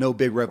yourself, no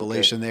big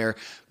revelation there,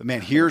 but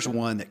man, here's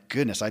one that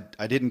goodness, I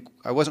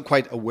wasn't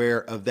quite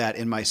aware of that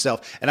in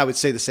myself. And I would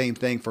say the same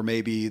thing for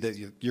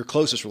maybe your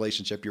closest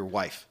relationship, your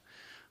wife.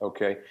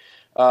 Okay.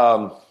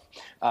 I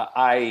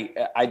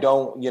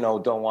don't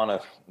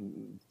want to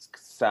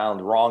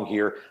sound wrong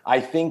here. I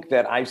think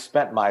that I've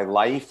spent my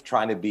life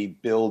trying to be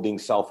building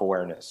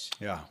self-awareness.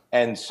 Yeah.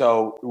 And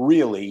so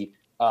really,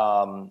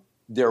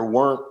 there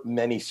weren't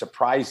many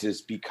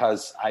surprises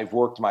because I've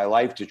worked my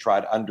life to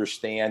try to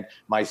understand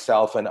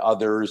myself and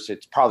others.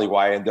 It's probably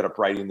why I ended up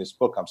writing this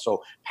book. I'm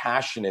so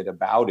passionate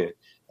about it.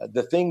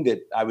 The thing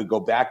that I would go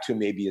back to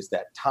maybe is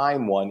that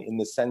time one, in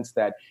the sense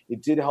that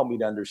it did help me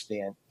to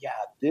understand,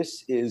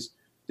 this is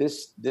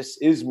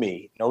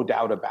me, no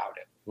doubt about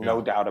it.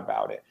 No doubt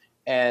about it.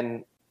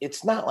 And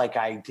it's not like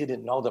I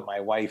didn't know that my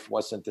wife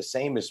wasn't the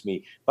same as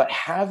me, but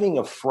having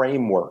a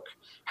framework,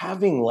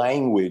 having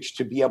language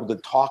to be able to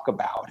talk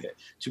about it,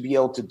 to be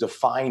able to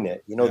define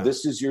it,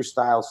 this is your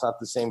style. It's not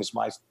the same as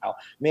my style,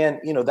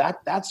 man.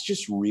 That's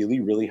just really,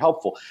 really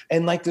helpful.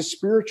 And like the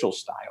spiritual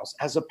styles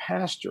as a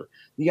pastor,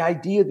 the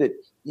idea that,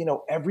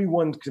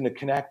 everyone's going to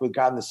connect with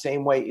God in the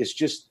same way is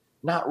just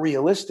not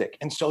realistic.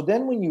 And so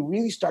then when you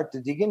really start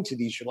to dig into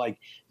these, you're like,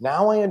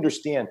 now I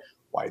understand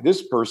why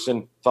this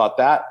person thought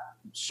that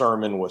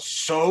sermon was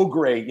so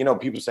great.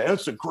 People say, "Oh,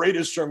 it's the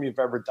greatest sermon you've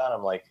ever done."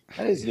 I'm like,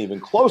 that isn't even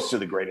close to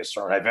the greatest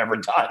sermon I've ever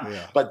done.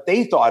 Yeah. But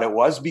they thought it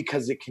was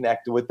because it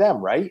connected with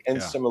them, right?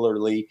 And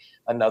similarly,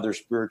 another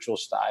spiritual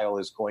style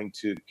is going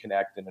to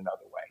connect in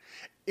another way.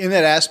 In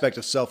that aspect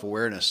of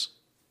self-awareness,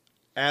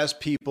 as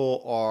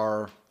people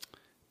are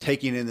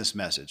taking in this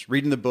message,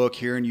 reading the book,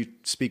 hearing you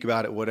speak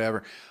about it,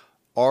 whatever,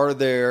 are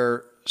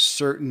there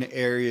certain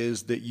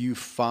areas that you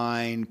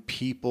find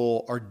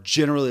people are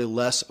generally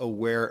less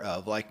aware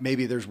of? Like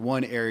maybe there's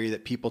one area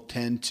that people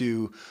tend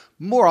to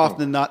more often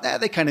than not,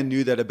 they kind of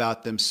knew that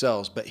about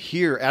themselves. But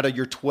here, out of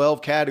your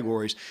 12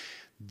 categories,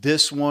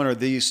 this one or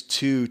these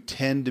two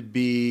tend to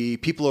be,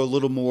 people are a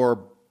little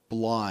more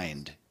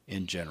blind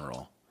in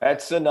general?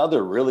 That's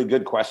another really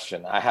good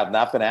question. I have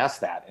not been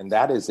asked that, and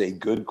that is a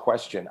good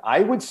question.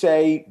 I would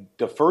say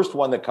the first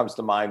one that comes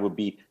to mind would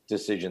be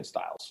decision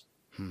styles.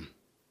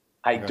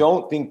 I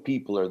don't think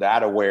people are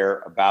that aware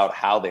about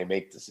how they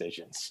make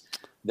decisions.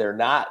 They're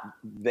not,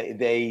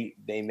 they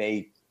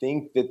may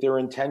think that they're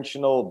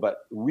intentional, but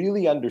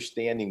really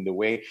understanding the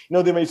way,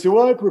 they may say,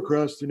 well, I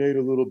procrastinate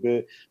a little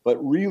bit, but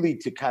really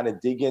to kind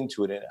of dig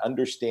into it and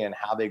understand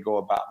how they go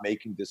about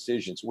making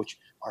decisions, which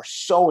are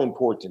so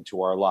important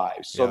to our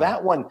lives. So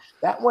that one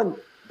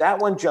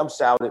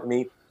jumps out at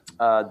me.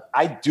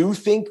 I do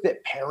think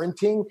that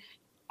parenting,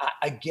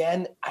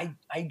 again,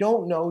 I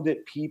don't know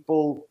that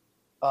people,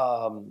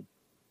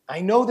 I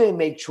know they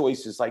make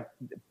choices like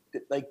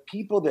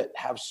people that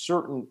have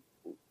certain,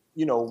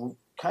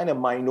 kind of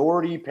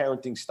minority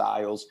parenting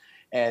styles,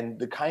 and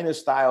the kind of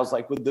styles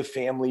like with the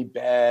family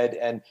bed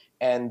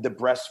and the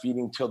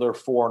breastfeeding till they're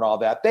 4 and all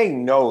that. They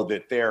know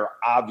that they're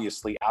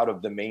obviously out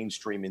of the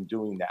mainstream in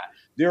doing that.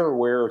 They're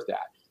aware of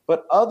that.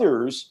 But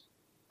others,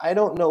 I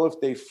don't know if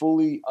they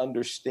fully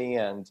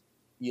understand,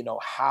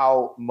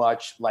 how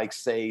much, like,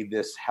 say,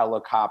 this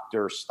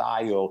helicopter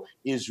style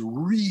is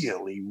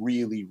really,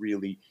 really,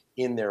 really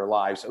in their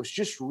lives. I was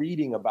just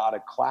reading about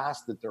a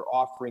class that they're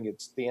offering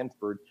at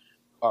Stanford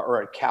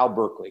or at Cal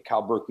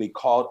Berkeley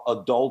called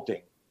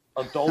Adulting.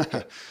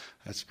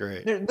 That's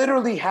great. They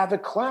literally have a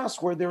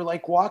class where they're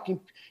like walking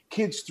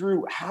kids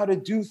through how to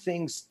do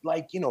things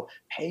like,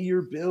 pay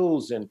your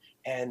bills and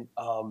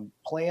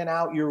plan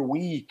out your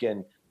week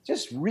and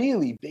just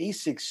really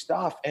basic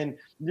stuff. And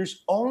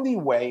there's only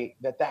way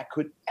that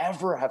could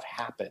ever have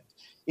happened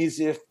is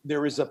if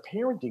there is a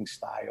parenting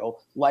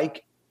style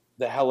like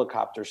the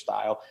helicopter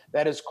style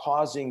that is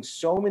causing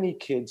so many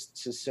kids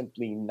to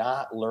simply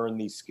not learn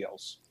these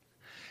skills.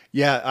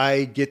 Yeah,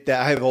 I get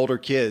that. I have older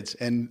kids,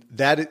 and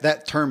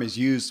that term is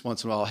used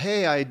once in a while.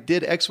 Hey, I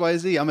did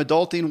XYZ. I'm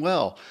adulting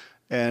well.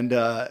 And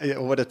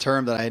what a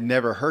term that I had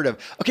never heard of.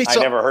 Okay, so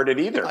I never heard it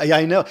either.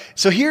 I know.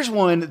 So here's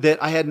one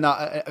that I had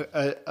not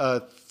a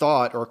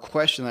thought or a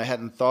question I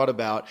hadn't thought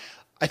about.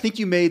 I think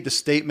you made the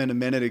statement a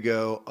minute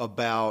ago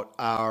about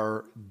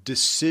our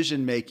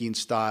decision-making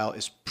style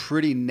is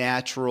pretty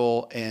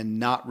natural and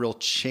not real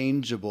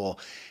changeable.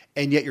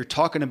 And yet you're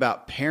talking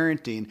about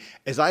parenting.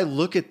 As I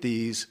look at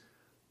these,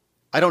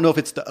 I don't know if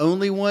it's the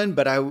only one,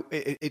 but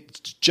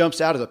it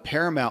jumps out as a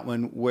paramount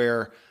one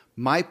where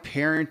my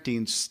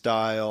parenting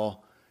style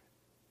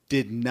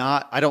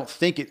I don't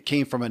think it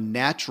came from a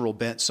natural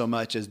bent so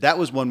much as that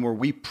was one where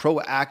we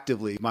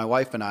proactively, my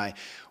wife and I,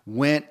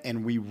 went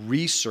and we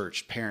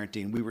researched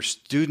parenting. We were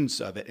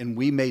students of it, and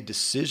we made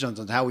decisions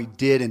on how we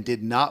did and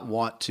did not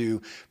want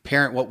to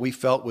parent what we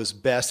felt was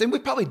best. And we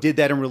probably did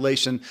that in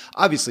relation,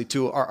 obviously,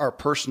 to our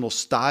personal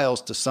styles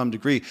to some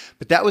degree.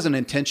 But that was an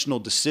intentional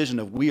decision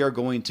of we are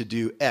going to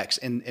do X.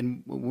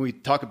 And when we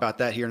talk about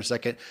that here in a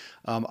second,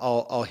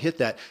 I'll hit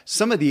that.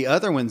 Some of the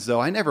other ones,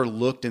 though, I never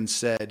looked and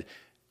said,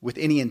 with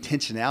any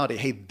intentionality,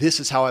 hey, this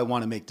is how I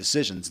want to make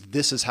decisions.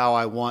 This is how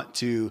I want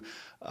to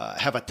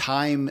have a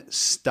time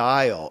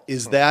style.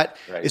 Is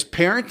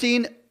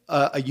parenting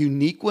a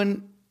unique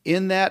one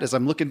in that? As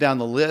I'm looking down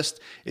the list,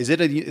 is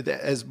it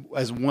as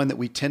one that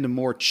we tend to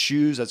more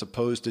choose as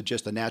opposed to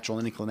just a natural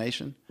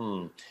inclination?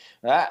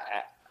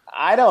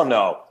 I don't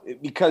know,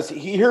 because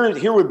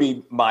here would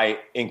be my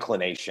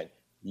inclination.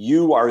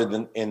 You are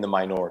in the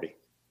minority.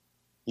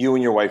 You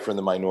and your wife are in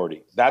the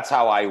minority. That's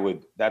how I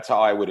would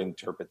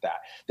interpret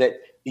that. That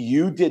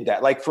you did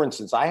that. Like, for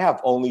instance, I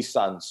have only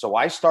sons. So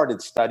I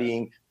started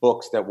studying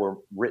books that were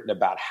written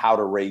about how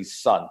to raise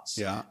sons.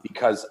 Yeah.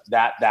 Because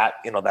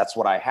that's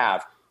what I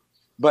have.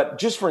 But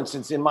just for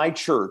instance, in my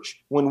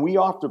church, when we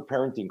offer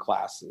parenting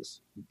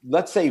classes,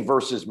 let's say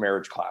versus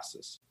marriage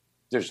classes,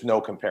 there's no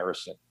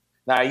comparison.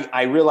 Now,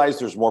 I realize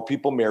there's more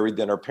people married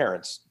than are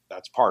parents.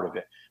 That's part of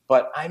it.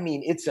 But I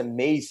mean, it's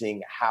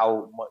amazing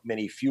how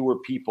many fewer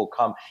people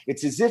come.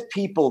 It's as if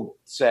people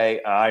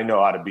say, I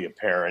know how to be a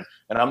parent,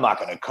 and I'm not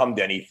going to come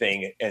to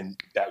anything and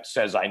that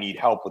says I need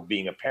help with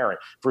being a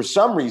parent. For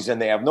some reason,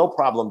 they have no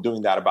problem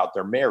doing that about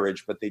their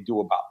marriage, but they do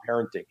about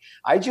parenting.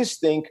 I just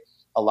think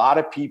a lot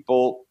of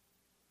people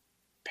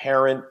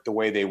parent the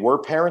way they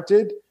were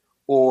parented,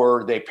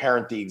 or they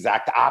parent the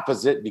exact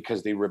opposite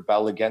because they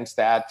rebel against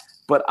that.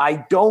 But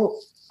I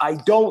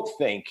don't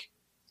think,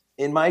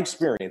 in my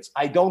experience,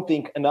 I don't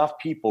think enough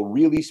people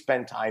really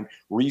spend time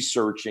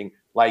researching,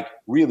 like,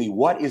 really,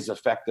 what is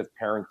effective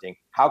parenting?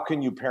 How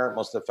can you parent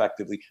most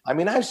effectively? I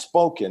mean, I've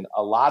spoken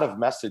a lot of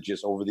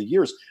messages over the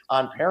years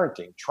on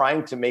parenting,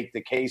 trying to make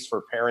the case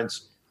for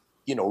parents,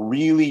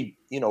 really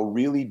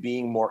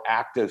being more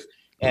active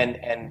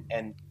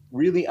and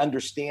really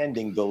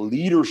understanding the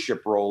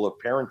leadership role of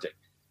parenting.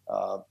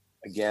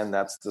 Again,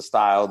 that's the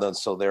style.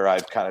 So there,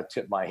 I've kind of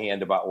tipped my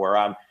hand about where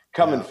I'm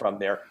coming from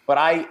there. But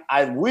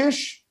I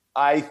wish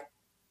I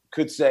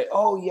could say,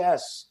 oh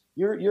yes,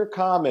 you're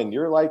common.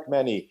 You're like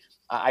many.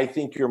 I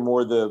think you're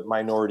more the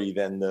minority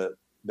than the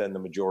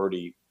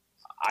majority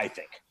I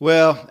think.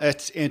 Well,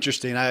 that's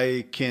interesting.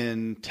 I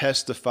can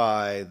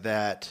testify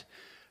that,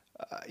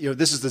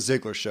 this is the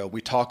Ziegler Show.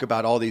 We talk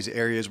about all these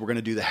areas. We're going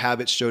to do the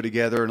habits show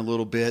together in a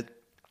little bit.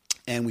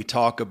 And we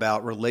talk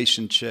about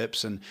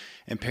relationships and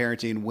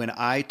parenting. When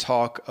I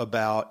talk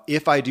about,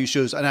 if I do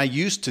shows, and I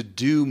used to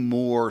do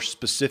more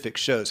specific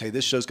shows, hey,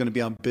 this show's going to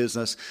be on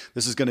business.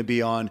 This is going to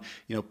be on,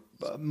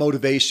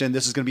 motivation.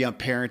 This is going to be on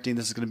parenting.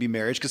 This is going to be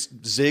marriage. Because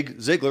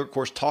Ziegler, of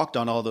course, talked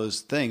on all those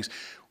things.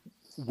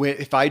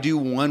 If I do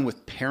one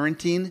with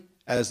parenting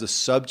as the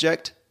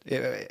subject,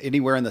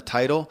 anywhere in the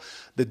title,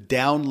 the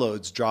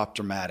downloads drop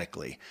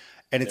dramatically.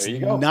 And it's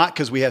not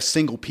because we have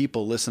single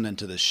people listening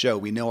to this show.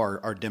 We know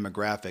our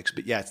demographics,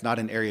 but yeah, it's not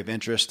an area of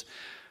interest.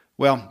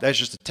 Well, that's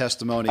just a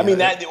testimony. I mean,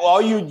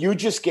 you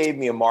just gave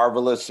me a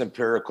marvelous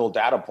empirical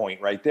data point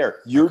right there.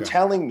 You're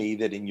telling me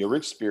that in your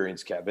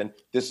experience, Kevin,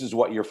 this is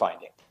what you're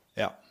finding.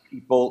 Yeah.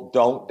 People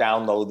don't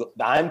download.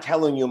 I'm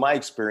telling you my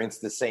experience,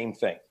 the same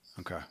thing.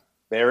 Okay.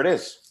 There it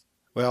is.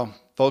 Well,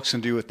 folks can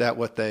do with that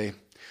what they...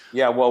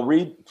 Yeah, well,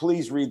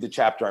 please read the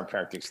chapter on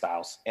parenting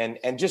styles and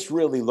just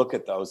really look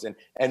at those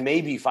and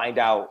maybe find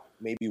out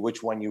maybe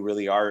which one you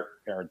really are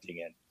parenting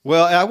in.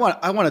 Well, I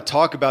want to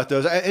talk about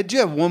those. I do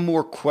have one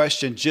more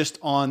question just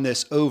on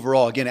this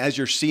overall. Again, as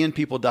you're seeing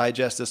people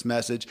digest this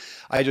message,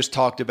 I just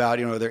talked about,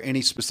 are there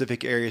any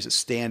specific areas that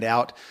stand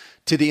out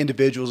to the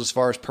individuals as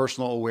far as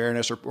personal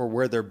awareness or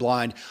where they're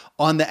blind?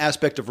 On the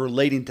aspect of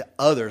relating to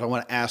others, I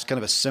want to ask kind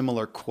of a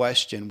similar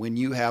question. When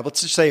you have,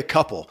 let's just say, a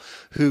couple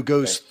who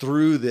goes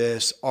through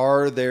this,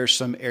 are there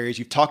some areas,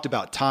 you've talked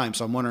about time,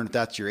 so I'm wondering if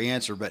that's your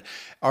answer, but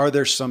are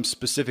there some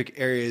specific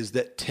areas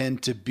that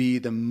tend to be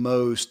the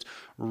most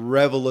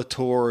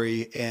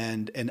revelatory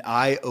and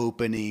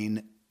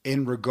eye-opening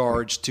in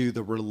regards to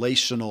the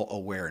relational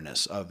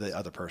awareness of the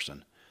other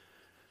person?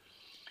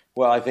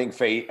 Well, I think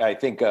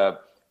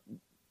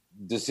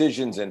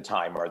decisions and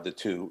time are the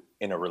two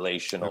in a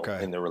relational.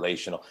 In the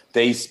relational,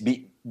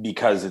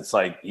 because it's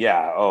like,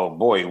 oh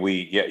boy,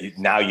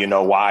 now you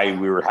know why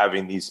we were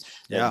having these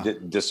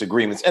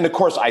disagreements. And of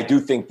course, I do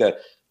think that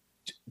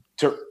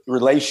to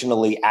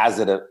relationally, as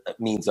it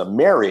means a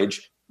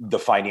marriage, the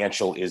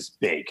financial is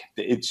big.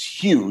 It's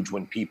huge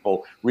when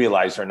people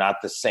realize they're not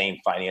the same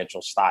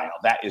financial style.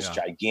 That is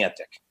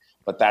gigantic,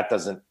 but that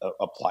doesn't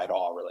apply to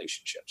all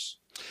relationships.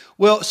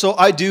 Well, so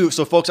I do.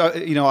 So folks, I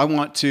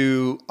want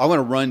to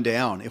run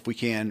down, if we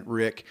can,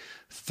 Rick,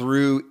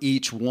 through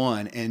each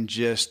one and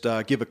just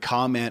give a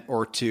comment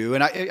or two.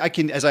 And I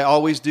can, as I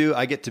always do,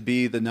 I get to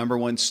be the number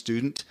one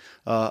student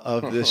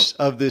of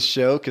this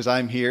show because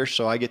I'm here,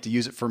 so I get to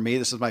use it for me.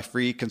 This is my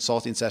free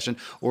consulting session,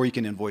 or you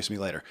can invoice me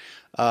later.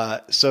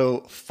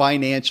 So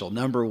financial,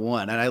 number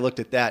one, and I looked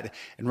at that,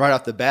 and right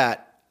off the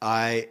bat,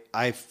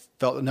 I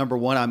felt, number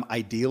one, I'm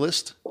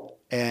idealist,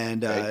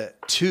 and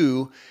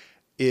two.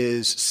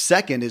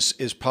 Second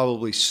is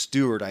probably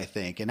steward, I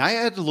think. And I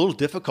had a little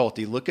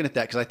difficulty looking at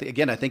that because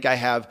I think I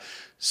have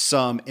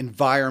some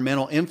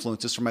environmental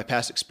influences from my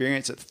past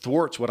experience that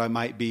thwarts what I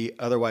might be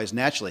otherwise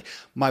naturally.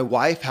 My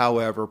wife,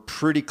 however,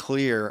 pretty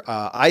clear,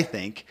 I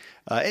think.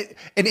 And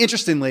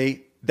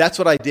interestingly, that's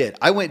what I did.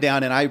 I went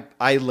down and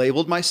I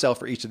labeled myself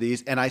for each of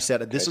these, and I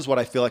said, this is what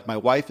I feel like my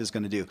wife is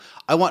going to do.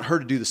 I want her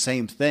to do the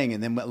same thing,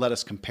 and then let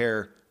us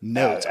compare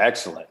notes.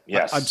 Excellent.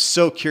 Yes. I'm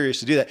so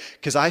curious to do that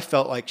because I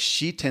felt like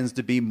she tends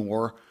to be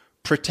more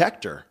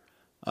protector.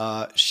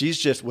 She's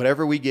just,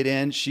 whatever we get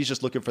in, she's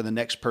just looking for the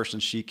next person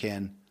she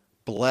can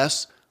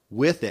bless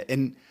with it.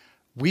 And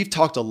we've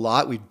talked a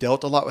lot, we've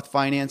dealt a lot with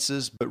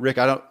finances, but Rick,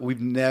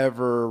 we've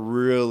never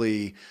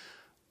really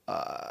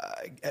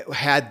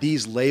had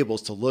these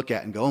labels to look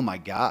at and go, oh my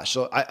gosh.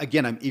 So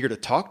I'm eager to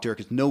talk to her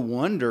because no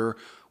wonder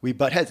we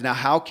butt heads. Now,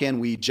 how can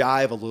we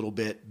jive a little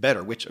bit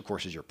better, which of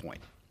course is your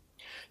point.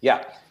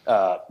 Yeah.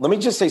 Let me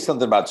just say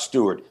something about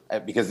steward,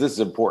 because this is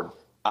important.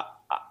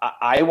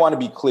 I want to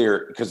be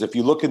clear, because if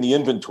you look in the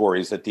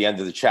inventories at the end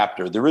of the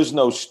chapter, there is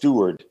no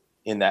steward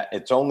in that.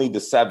 It's only the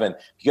 7,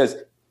 because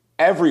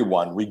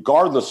everyone,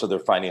 regardless of their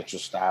financial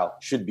style,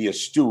 should be a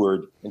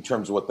steward in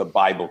terms of what the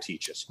Bible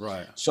teaches.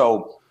 Right.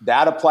 So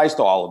that applies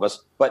to all of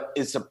us, but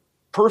this is a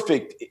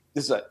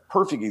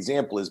perfect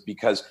example is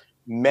because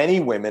many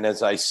women,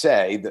 as I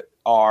say,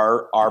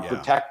 are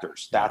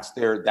protectors. That's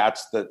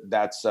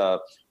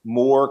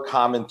more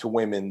common to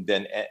women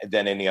than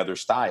any other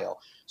style.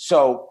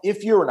 So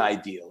if you're an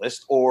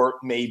idealist, or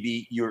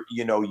maybe you're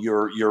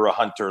a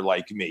hunter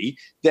like me,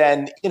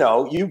 then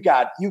you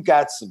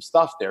got some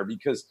stuff there.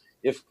 Because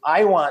if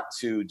I want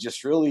to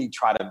just really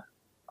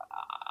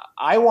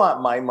I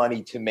want my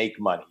money to make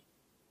money.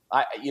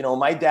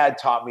 My dad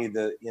taught me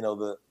the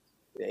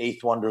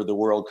 8th wonder of the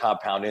world,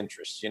 compound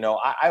interest.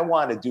 I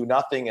want to do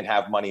nothing and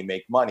have money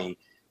make money.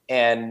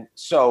 And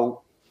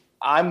so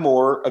I'm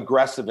more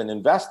aggressive in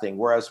investing,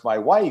 whereas my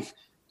wife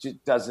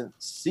just doesn't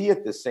see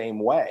it the same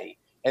way.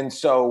 And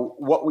so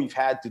what we've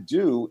had to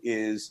do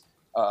is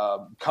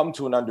come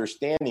to an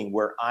understanding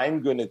where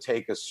I'm going to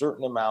take a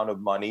certain amount of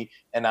money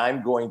and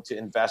I'm going to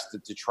invest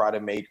it to try to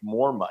make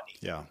more money.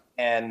 Yeah.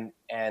 And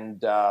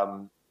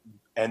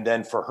And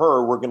then for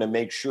her, we're going to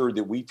make sure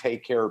that we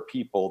take care of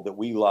people that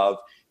we love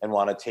and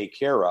want to take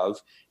care of.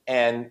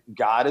 And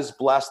God has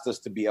blessed us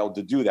to be able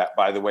to do that,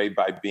 by the way,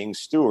 by being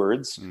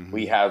stewards. Mm-hmm.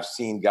 We have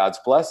seen God's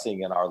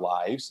blessing in our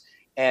lives.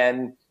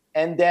 And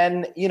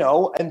then,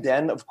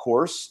 of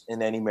course,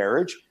 in any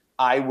marriage,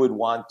 I would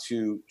want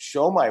to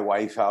show my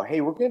wife how,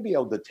 hey, we're going to be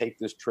able to take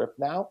this trip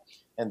now.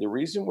 And the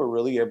reason we're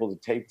really able to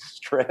take this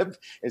trip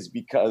is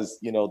because,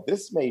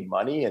 this made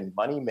money and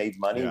money made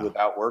money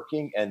without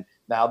working. And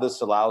now this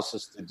allows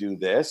us to do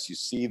this. You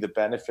see the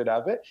benefit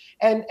of it.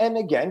 And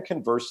again,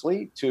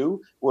 conversely,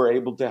 too, we're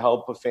able to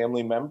help a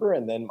family member.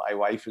 And then my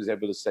wife is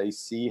able to say,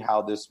 see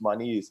how this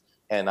money is.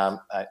 And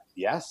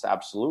yes,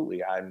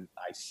 absolutely. I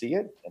see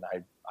it. And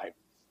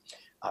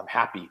I'm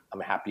happy.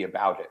 I'm happy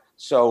about it.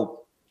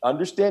 So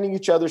understanding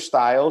each other's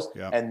styles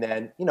and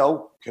then,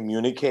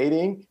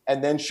 communicating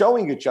and then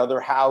showing each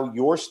other how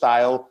your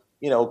style,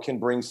 can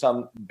bring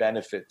some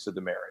benefit to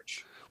the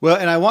marriage. Well,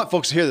 and I want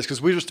folks to hear this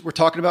because we're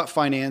talking about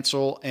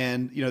financial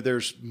and,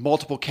 there's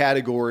multiple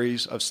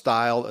categories of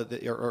style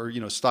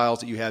or styles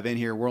that you have in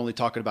here. We're only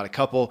talking about a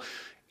couple.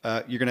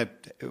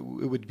 It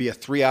would be a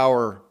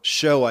 3-hour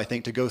show, I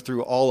think, to go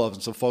through all of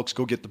them. So folks,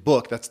 go get the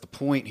book. That's the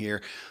point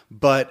here.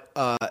 But,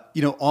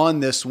 on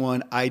this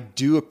one, I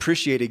do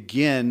appreciate,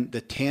 again,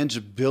 the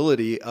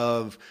tangibility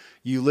of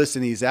you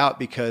listing these out,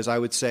 because I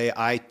would say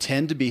I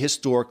tend to be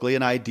historically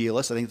an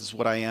idealist. I think this is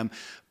what I am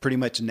pretty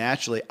much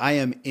naturally. I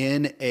am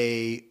in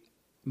a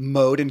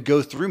mode and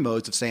go through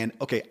modes of saying,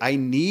 okay, I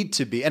need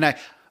to be, and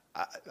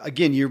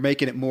again, you're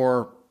making it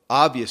more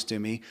obvious to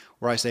me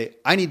where I say,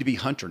 I need to be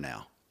hunter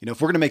now. If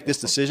we're going to make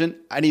this decision,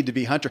 I need to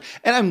be hunter.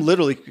 And I'm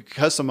literally,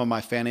 because some of my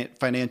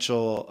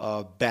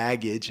financial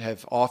baggage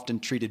have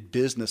often treated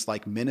business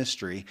like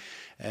ministry,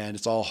 and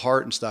it's all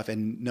heart and stuff.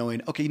 And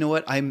knowing, okay, you know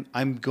what, I'm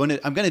going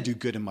to do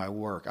good in my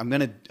work. I'm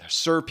going to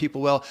serve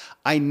people well.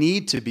 I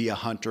need to be a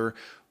hunter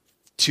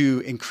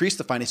to increase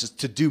the finances,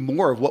 to do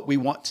more of what we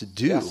want to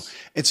do. Yes.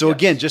 And so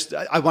again,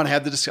 I want to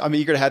have I'm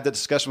eager to have the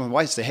discussion with my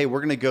wife, say, hey, we're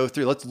going to go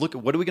through, let's look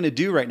at what are we going to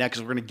do right now?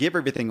 Because we're going to give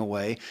everything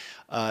away.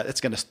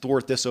 That's going to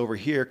thwart this over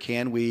here.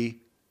 Can we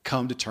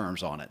come to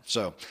terms on it?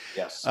 So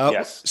yes.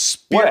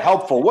 What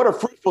a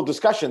fruitful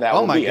discussion that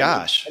would be. Oh my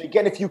gosh. And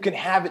again, if you can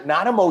have it,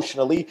 not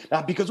emotionally,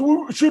 not because,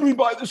 should we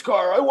buy this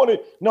car? I want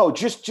to, no,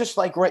 just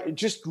like, right.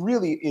 Just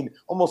really in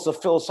almost a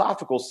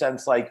philosophical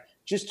sense, like,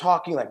 just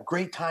talking like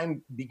great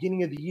time,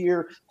 beginning of the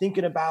year,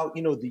 thinking about,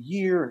 the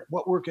year and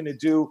what we're going to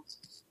do.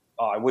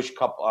 I'd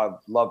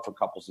love for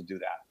couples to do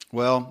that.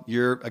 Well,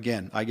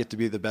 I get to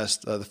be the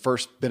best, the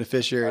first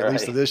beneficiary, at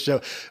least of this show.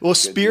 Well,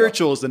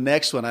 spiritual is the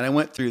next one. And I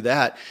went through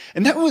that.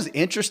 And that was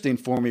interesting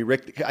for me,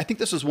 Rick. I think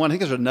this was one, I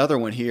think there's another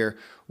one here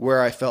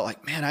where I felt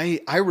like, man,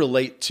 I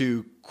relate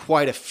to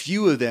quite a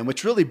few of them,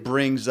 which really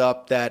brings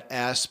up that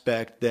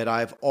aspect that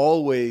I've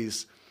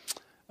always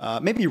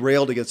maybe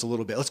railed against a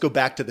little bit. Let's go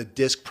back to the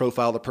DISC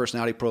profile, the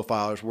personality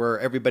profiles, where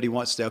everybody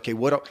wants to say, okay,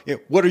 what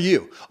are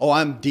you? Oh,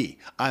 I'm D.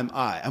 I'm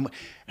I.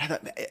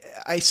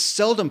 I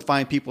seldom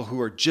find people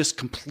who are just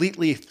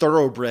completely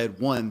thoroughbred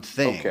one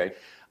thing.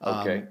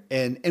 Okay.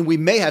 And we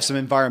may have some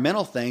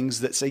environmental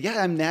things that say,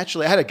 yeah, I'm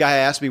naturally. I had a guy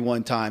ask me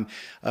one time,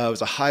 it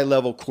was a high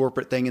level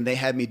corporate thing, and they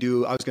had me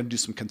I was going to do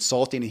some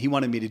consulting, and he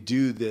wanted me to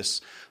do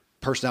this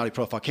personality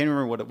profile. I can't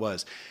remember what it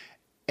was.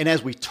 And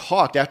as we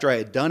talked, after I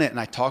had done it, and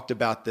I talked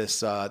about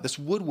this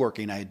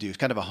woodworking I do, it's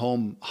kind of a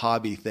home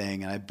hobby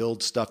thing, and I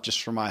build stuff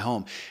just for my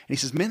home. And he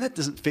says, man, that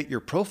doesn't fit your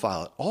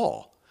profile at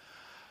all.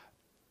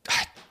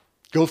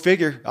 Go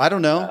figure. I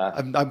don't know.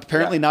 I'm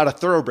apparently not a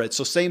thoroughbred.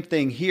 So same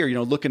thing here,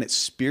 looking at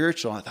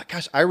spiritual. I thought,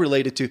 gosh, I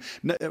related to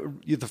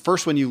the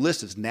first one you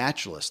list is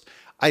naturalist.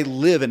 I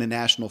live in a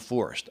national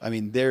forest. I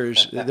mean,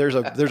 there's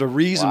a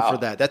reason for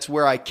that. That's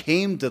where I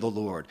came to the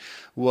Lord,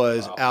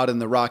 was out in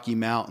the Rocky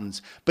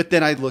Mountains. But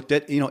then I looked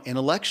at,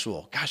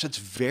 intellectual. Gosh, that's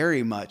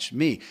very much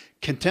me.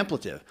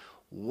 Contemplative.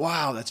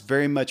 Wow, that's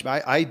very much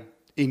I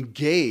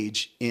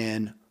engage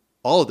in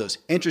all of those.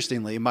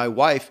 Interestingly, my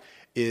wife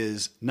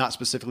is not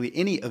specifically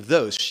any of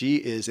those. She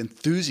is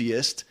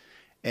enthusiast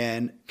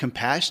and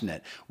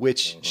compassionate,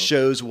 which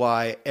shows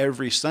why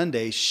every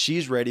Sunday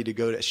she's ready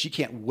to she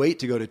can't wait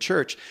to go to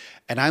church.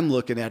 And I'm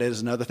looking at it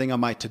as another thing on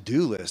my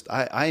to-do list.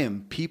 I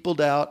am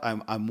peopled out.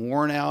 I'm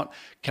worn out.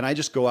 Can I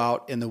just go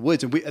out in the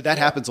woods? And that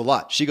happens a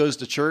lot. She goes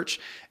to church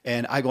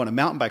and I go on a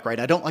mountain bike ride.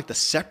 I don't like the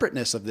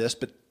separateness of this,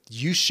 but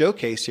you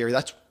showcase here,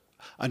 that's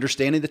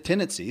understanding the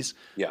tendencies.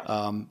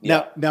 Now,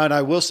 and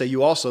I will say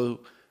you also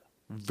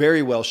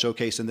very well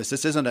showcased in this.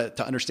 This isn't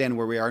to understand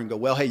where we are and go,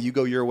 well, hey, you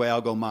go your way,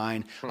 I'll go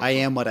mine. I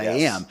am what I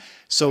am.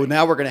 So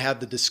now we're going to have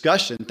the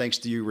discussion, thanks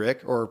to you,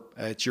 Rick, or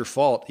it's your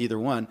fault, either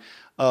one,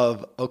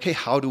 of, okay,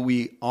 how do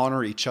we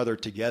honor each other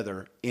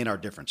together in our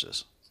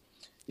differences?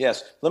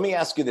 Yes. Let me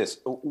ask you this.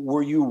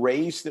 Were you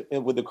raised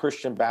with a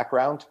Christian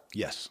background?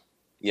 Yes.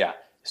 Yeah.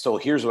 So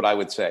here's what I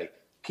would say.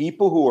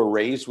 People who are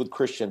raised with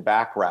Christian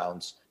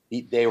backgrounds,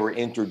 they were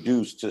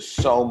introduced to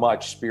so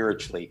much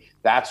spiritually.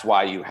 That's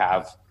why you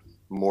have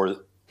more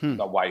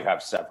why you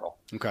have several.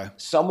 Okay.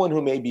 Someone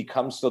who maybe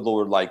comes to the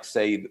Lord, like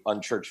say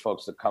unchurched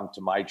folks that come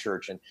to my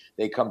church and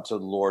they come to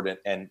the Lord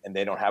and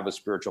they don't have a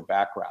spiritual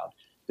background,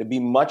 they'd be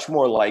much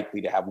more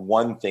likely to have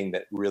one thing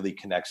that really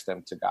connects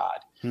them to God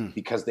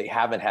because they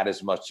haven't had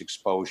as much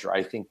exposure.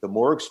 I think the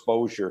more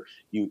exposure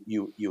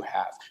you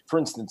have, for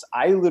instance,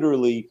 I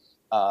literally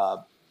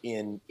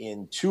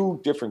in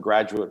 2 different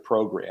graduate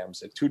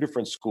programs at 2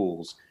 different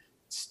schools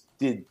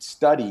did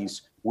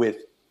studies with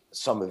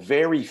some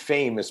very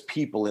famous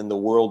people in the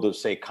world of,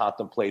 say,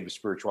 contemplative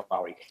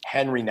spirituality.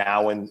 Henry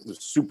Nouwen, the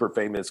super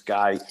famous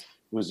guy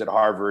who was at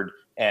Harvard,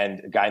 and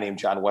a guy named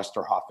John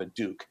Westerhoff at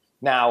Duke.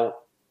 Now,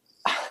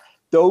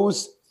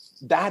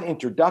 that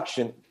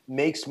introduction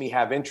makes me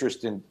have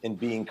interest in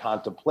being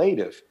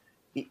contemplative,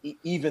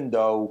 even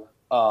though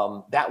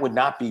that would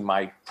not be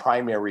my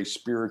primary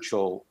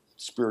spiritual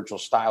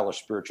style or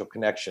spiritual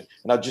connection.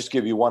 And I'll just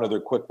give you one other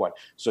quick one.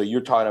 So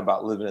you're talking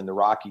about living in the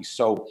Rockies.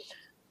 So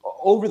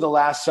over the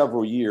last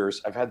several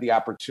years, I've had the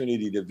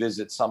opportunity to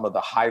visit some of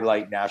the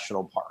highlight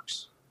national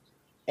parks.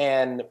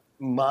 And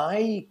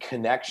my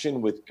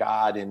connection with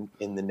God in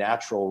the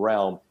natural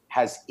realm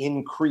has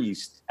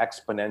increased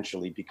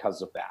exponentially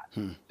because of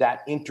that.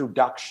 That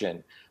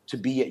introduction to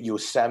be at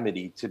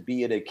Yosemite, to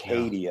be at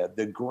Acadia,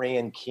 the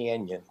Grand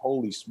Canyon,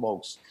 holy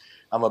smokes.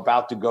 I'm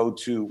about to go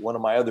to one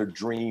of my other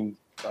dream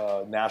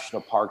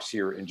national parks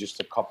here in just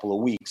a couple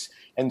of weeks.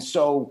 And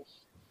so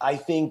I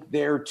think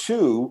there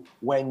too,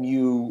 when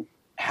you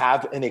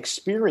have an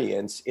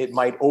experience, it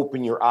might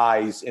open your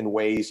eyes in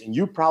ways, and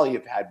you probably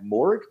have had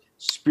more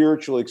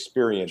spiritual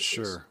experiences.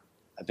 Sure.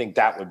 I think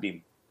that would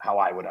be how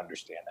I would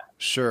understand that.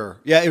 Sure.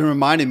 Yeah, it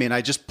reminded me, and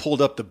I just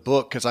pulled up the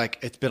book because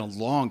it's been a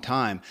long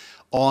time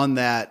on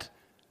that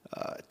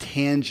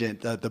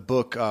tangent. The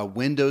book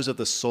Windows of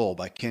the Soul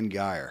by Ken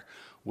Geyer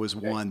was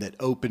one that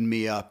opened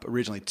me up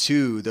originally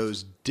to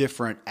those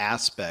different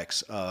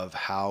aspects of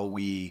how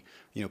we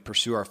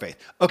pursue our faith.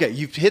 Okay,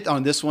 you've hit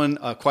on this one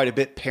quite a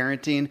bit,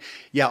 parenting.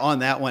 Yeah, on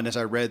that one, as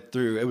I read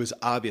through, it was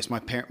obvious. My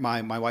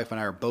wife and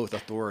I are both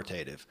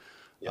authoritative,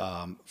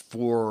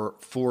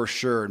 for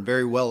sure, and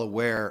very well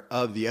aware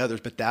of the others.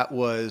 But it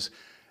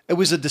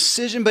was a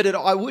decision. But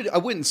I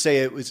wouldn't say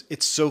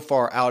it's so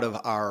far out of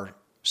our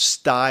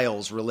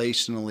styles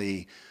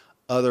relationally,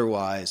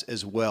 otherwise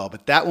as well.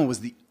 But that one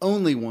was the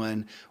only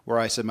one where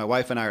I said my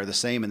wife and I are the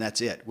same, and that's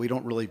it. We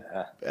don't really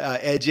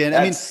edge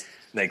in.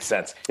 Makes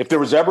sense. If there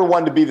was ever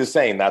one to be the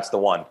same, that's the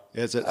one.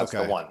 Is it? That's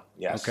okay. the one.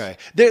 Yes. Okay.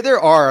 There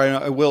are, and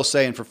I will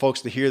say, and for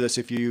folks to hear this,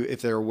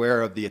 if they're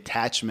aware of the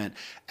attachment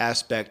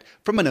aspect,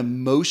 from an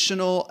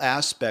emotional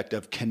aspect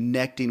of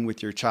connecting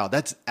with your child,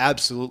 that's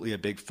absolutely a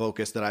big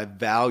focus that I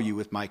value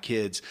with my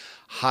kids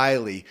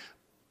highly.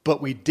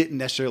 But we didn't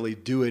necessarily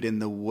do it in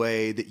the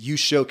way that you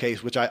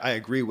showcase, which I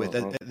agree with,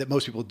 that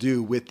most people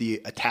do with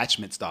the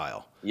attachment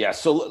style. Yeah.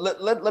 So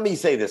let me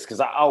say this, because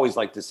I always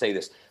like to say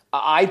this.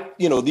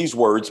 These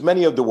words,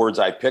 many of the words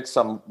I picked,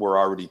 some were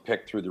already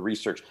picked through the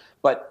research,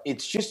 but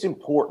it's just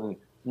important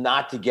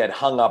not to get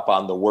hung up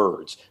on the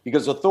words,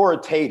 because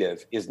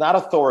authoritative is not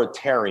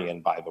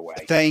authoritarian, by the way.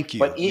 Thank you.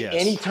 But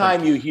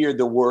anytime you hear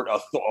the word,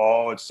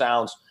 it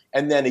sounds,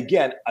 and then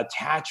again,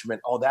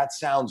 attachment, that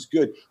sounds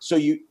good. So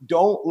you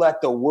don't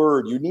let the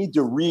word, you need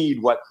to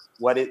read what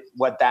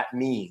that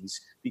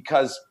means,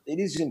 because it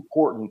is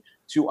important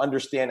to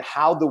understand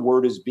how the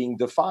word is being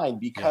defined,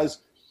 because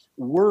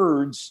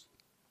words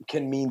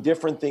can mean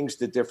different things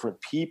to different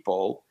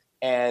people.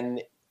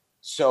 And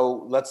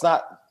so let's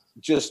not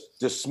just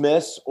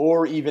dismiss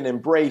or even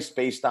embrace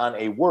based on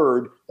a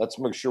word. Let's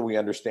make sure we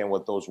understand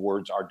what those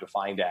words are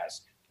defined as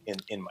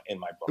in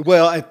my book.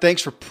 Well, and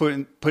thanks for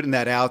putting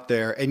that out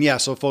there. And yeah,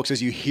 so folks, as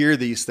you hear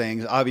these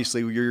things,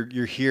 obviously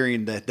you're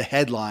hearing the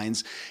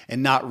headlines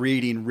and not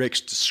reading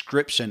Rick's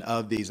description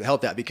of these to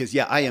help that. Because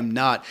I am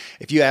not.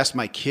 If you ask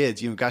my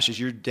kids, gosh, is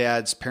your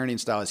dad's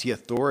parenting style, is he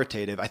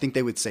authoritative? I think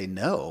they would say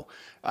no.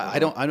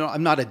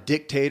 I'm not a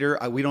dictator.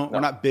 We're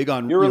not big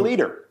on. You're a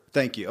leader.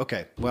 Thank you.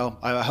 Okay. Well,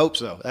 I hope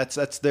so.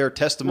 That's their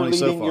testimony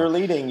so far. You're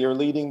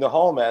leading the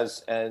home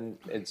and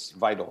it's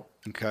vital.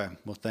 Okay.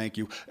 Well, thank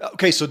you.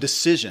 Okay. So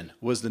decision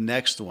was the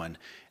next one.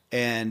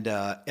 And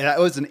it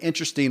was an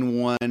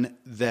interesting one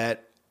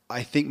that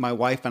I think my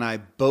wife and I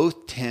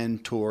both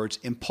tend towards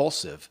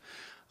impulsive,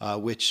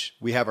 which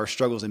we have our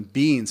struggles in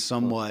being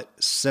somewhat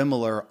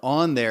similar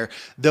on there.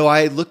 Though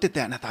I looked at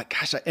that and I thought,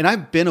 gosh, and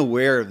I've been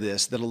aware of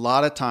this, that a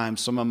lot of times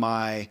some of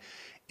my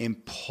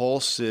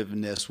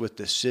impulsiveness with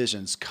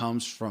decisions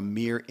comes from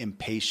mere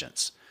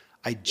impatience.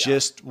 I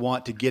just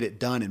want to get it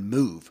done and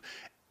move.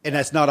 And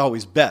that's not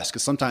always best,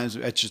 because sometimes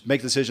I just make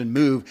the decision,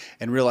 move,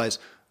 and realize,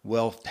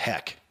 well,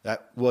 heck,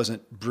 that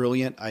wasn't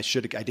brilliant. I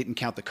didn't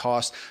count the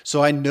cost.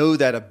 So I know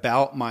that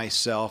about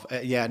myself.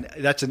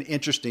 That's an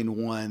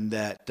interesting one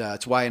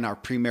that's why in our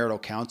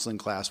premarital counseling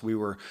class, we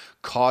were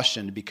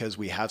cautioned, because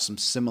we have some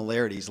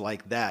similarities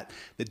like that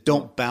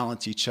don't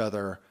balance each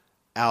other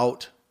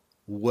out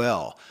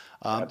well.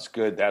 That's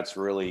good. That's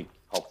really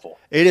helpful.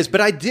 It is.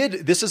 But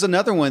this is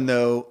another one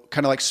though,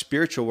 kind of like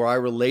spiritual, where I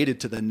related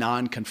to the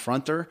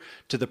non-confronter,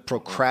 to the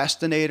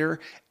procrastinator,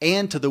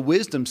 and to the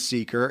wisdom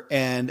seeker.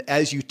 And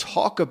as you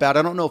talk about,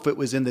 I don't know if it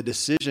was in the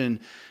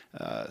decision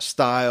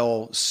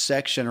style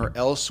section or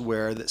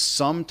elsewhere, that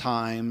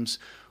sometimes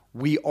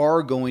we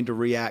are going to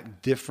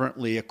react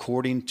differently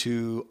according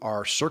to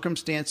our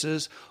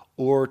circumstances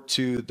or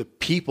to the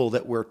people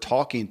that we're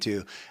talking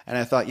to. And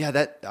I thought, yeah,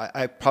 that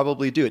I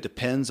probably do. It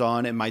depends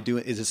on,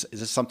 is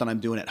this something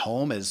I'm doing at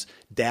home as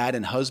dad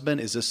and husband?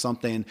 Is this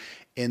something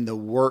in the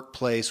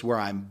workplace where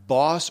I'm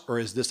boss, or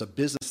is this a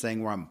business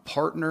thing where I'm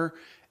partner?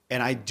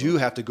 And I do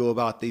have to go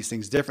about these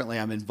things differently.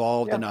 I'm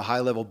involved in a high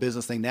level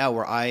business thing now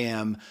where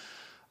I'm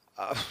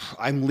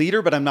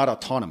leader, but I'm not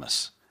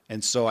autonomous.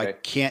 And so I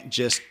can't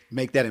just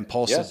make that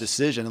impulsive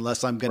decision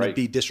unless I'm going to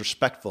be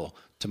disrespectful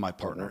to my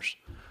partners.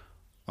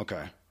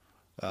 Okay.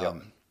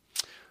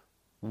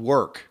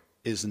 Work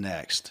is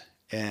next.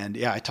 And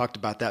I talked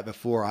about that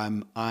before.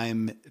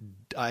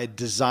 I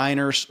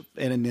designers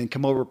and then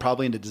come over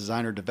probably into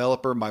designer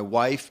developer. My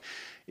wife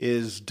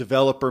is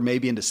developer,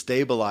 maybe into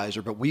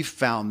stabilizer, but we've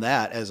found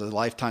that as a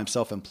lifetime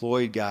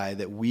self-employed guy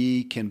that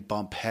we can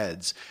bump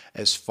heads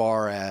as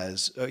far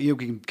as, we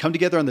can come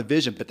together on the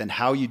vision, but then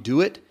how you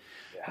do it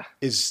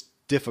is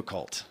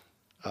difficult.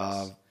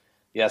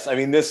 Yes. I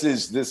mean, this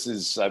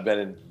is, I've been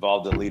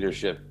involved in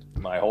leadership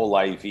my whole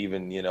life,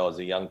 even, as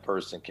a young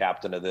person,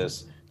 captain of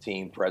this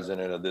team,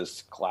 president of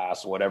this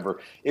class,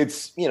 whatever.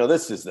 It's,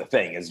 this is the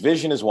thing, is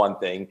vision is one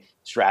thing,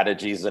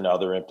 strategy is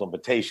another,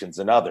 implementation's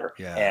another.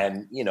 Yeah.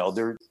 And,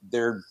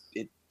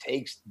 it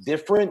takes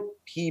different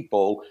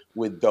people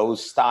with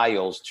those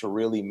styles to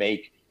really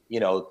make,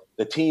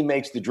 the team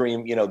makes the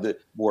dream, the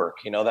work,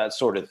 that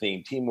sort of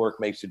theme. Teamwork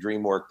makes the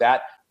dream work.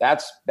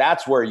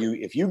 That's where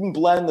if you can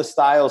blend the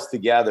styles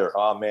together,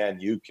 oh man,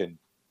 you can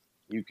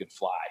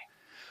fly.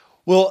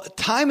 Well,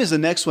 time is the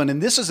next one.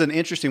 And this is an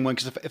interesting one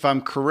because if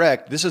I'm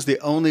correct, this is the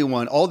only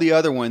one. All the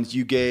other ones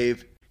you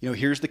gave,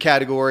 here's the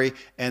category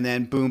and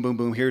then boom, boom,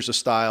 boom, here's the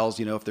styles,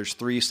 if there's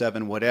 3,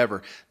 7,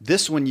 whatever.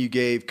 This one you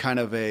gave kind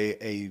of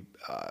a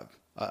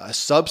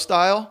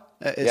sub-style.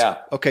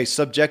 Okay,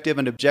 subjective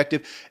and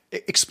objective.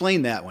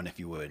 Explain that one if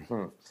you would.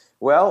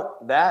 Well,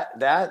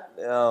 that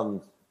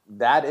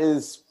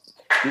is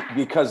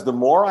because the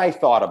more I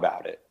thought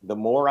about it, the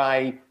more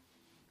I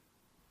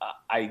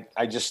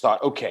just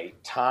thought, okay,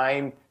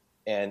 time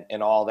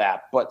and all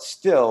that, but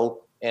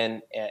still,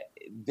 and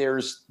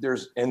there's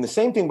and the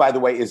same thing, by the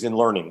way, is in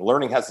learning.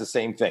 Learning has the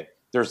same thing.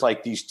 There's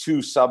like these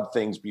two sub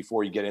things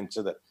before you get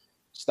into the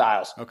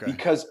styles,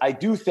 because I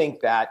do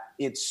think that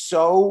it's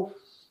so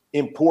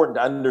important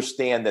to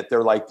understand that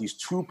they're like these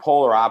two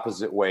polar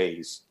opposite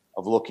ways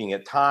of looking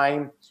at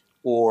time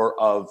or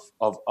of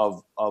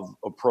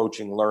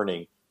approaching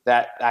learning,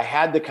 that I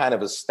had to kind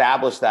of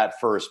establish that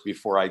first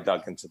before I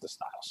dug into the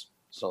styles.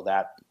 So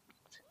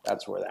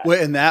that's where that.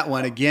 Well, and that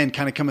one again,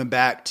 kind of coming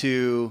back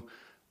to,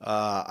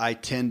 I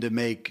tend to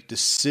make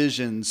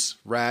decisions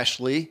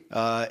rashly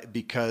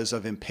because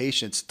of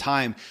impatience.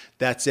 Time,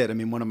 that's it. I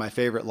mean, one of my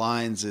favorite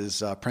lines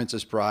is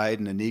Princess Bride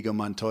and Inigo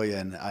Montoya,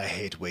 and I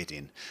hate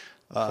waiting.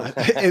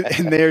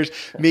 And there's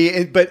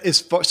me, but as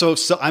far, so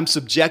I'm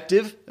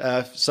subjective,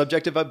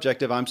 subjective,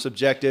 objective. I'm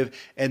subjective,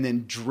 and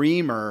then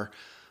dreamer.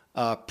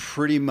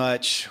 Pretty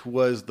much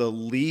was the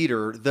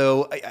leader,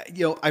 though.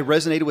 I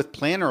resonated with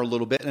planner a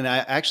little bit, and I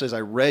actually, as I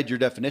read your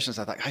definitions,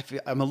 I thought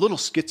I'm a little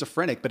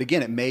schizophrenic. But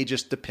again, it may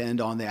just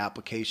depend on the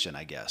application,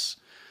 I guess.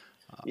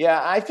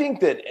 I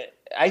think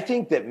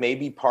that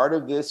maybe part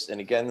of this,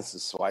 and again, this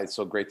is why it's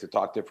so great to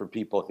talk to different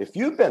people. If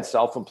you've been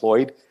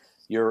self-employed,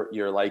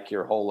 you're like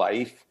your whole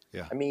life.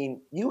 Yeah. I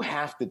mean, you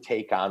have to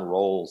take on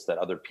roles that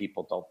other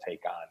people don't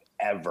take on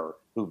ever,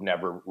 who've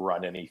never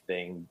run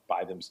anything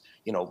by them,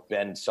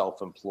 been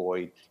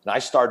self-employed. And I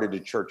started a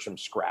church from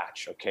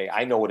scratch. Okay.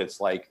 I know what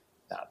it's like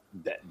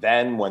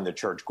then when the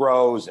church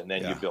grows and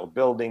then you build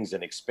buildings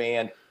and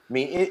expand. I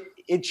mean,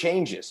 it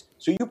changes.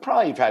 So you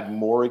probably have had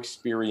more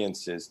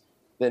experiences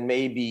than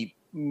maybe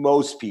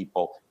most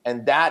people.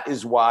 And that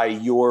is why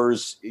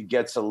yours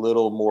gets a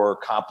little more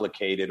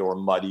complicated or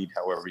muddied,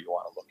 however you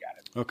want to look at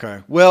it.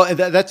 Okay. Well,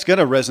 that's going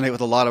to resonate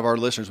with a lot of our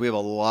listeners. We have a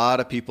lot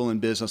of people in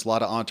business, a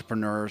lot of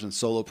entrepreneurs and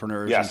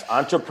solopreneurs. Yes.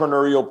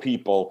 Entrepreneurial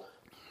people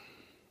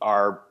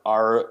are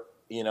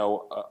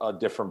a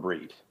different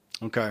breed.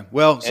 Okay.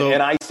 Well,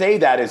 and I say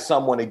that as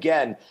someone,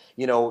 again,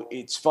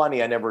 it's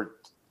funny. I never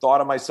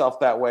thought of myself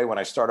that way. When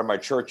I started my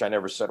church, I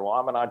never said, well,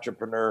 I'm an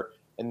entrepreneur.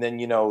 And then,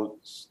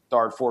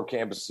 start 4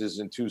 campuses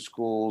and 2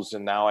 schools.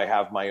 And now I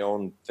have my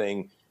own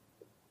thing.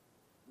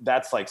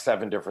 That's like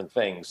 7 different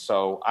things.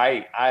 So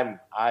I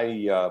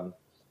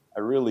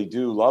really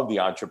do love the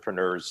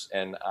entrepreneurs,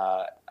 and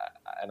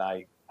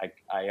I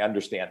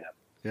understand them.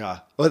 Yeah.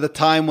 Well, the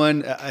time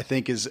one I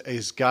think is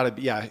got to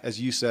be, yeah, as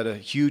you said, a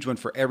huge one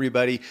for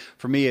everybody.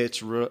 For me,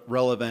 it's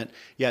relevant,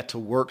 yeah, to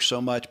work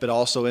so much, but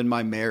also in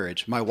my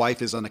marriage. My wife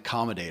is an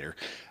accommodator.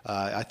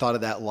 I thought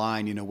of that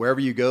line, wherever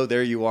you go,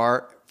 there you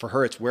are. For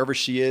her, it's wherever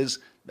she is.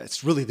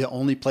 That's really the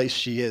only place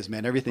she is,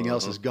 man. Everything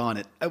else is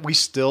gone. We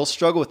still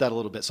struggle with that a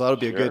little bit. So that'll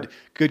be a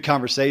good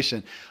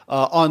conversation.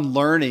 On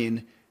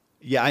learning,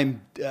 yeah,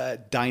 I'm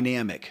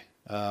dynamic.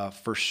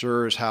 For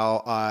sure is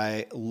how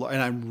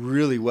and I'm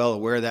really well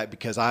aware of that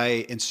because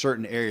in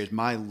certain areas,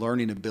 my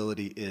learning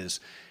ability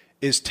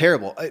is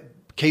terrible.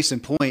 Case in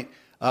point,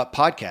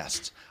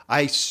 podcasts.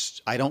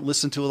 I don't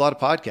listen to a lot of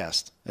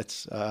podcasts.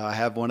 I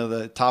have one of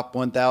the top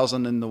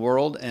 1,000 in the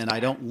world and I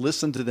don't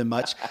listen to them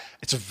much.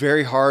 It's a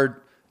very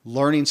hard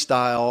learning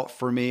style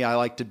for me. I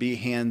like to be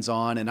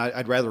hands-on and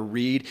I'd rather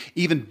read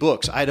even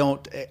books.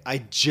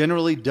 I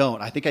generally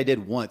don't. I think I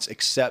did once,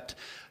 except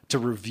to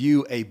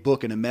review a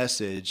book and a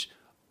message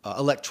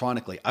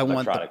electronically.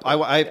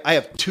 I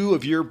have 2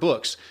 of your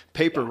books,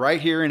 paper right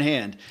here in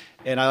hand,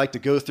 and I like to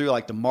go through, I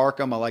like to mark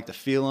them, I like to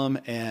feel them,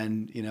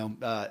 and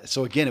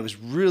so again, it was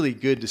really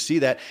good to see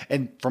that.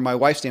 And from my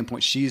wife's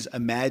standpoint, she's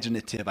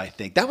imaginative. I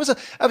think that was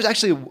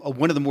actually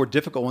one of the more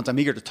difficult ones. I'm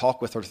eager to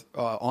talk with her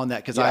on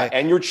that because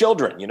and your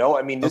children.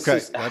 This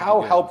is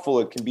how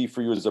helpful it can be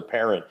for you as a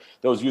parent.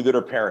 Those of you that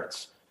are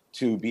parents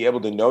to be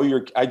able to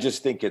know I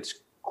just think it's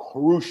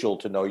crucial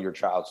to know your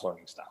child's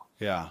learning style.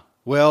 Yeah.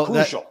 Well,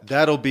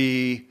 that'll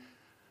be,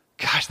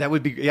 gosh, that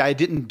would be, yeah, I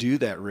didn't do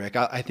that, Rick.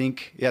 I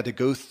think, to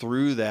go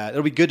through that,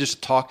 it'll be good just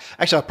to talk.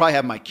 Actually, I'll probably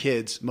have my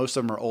kids, most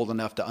of them are old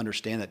enough to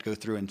understand that, go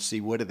through and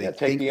see what do they think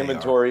take the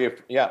inventory.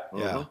 Yeah,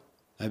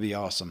 that'd be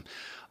awesome.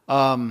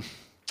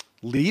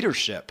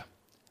 Leadership.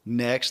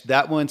 Next,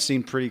 that one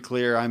seemed pretty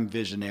clear. I'm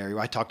visionary.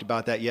 I talked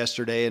about that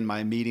yesterday in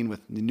my meeting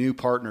with the new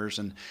partners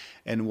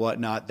and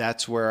whatnot.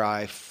 That's where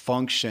I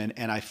function,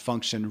 and I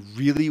function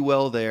really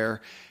well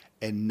there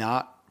and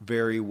not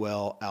very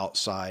well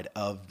outside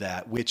of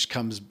that, which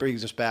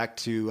brings us back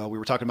to, we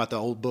were talking about the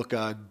old book,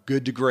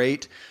 Good to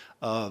Great,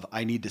 of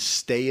I need to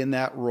stay in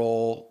that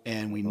role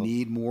and we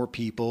need more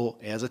people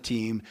as a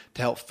team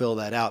to help fill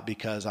that out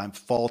because I'm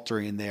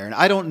faltering there. And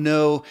I don't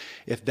know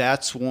if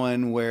that's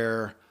one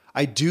where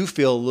I do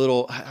feel a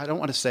little, I don't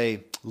want to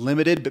say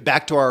limited, but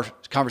back to our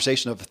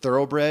conversation of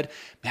thoroughbred,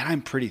 man,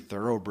 I'm pretty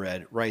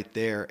thoroughbred right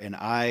there. And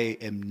I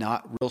am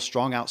not real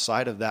strong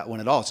outside of that one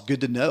at all. It's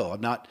good to know.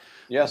 I'm not,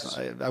 yes,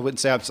 I wouldn't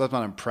say I'm something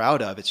I'm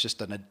proud of. It's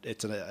just I don't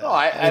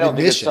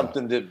think it's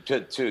something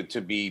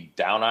to be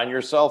down on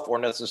yourself or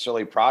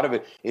necessarily proud of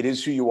it. It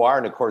is who you are.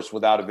 And of course,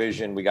 without a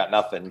vision, we got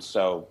nothing.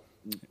 So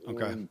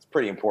it's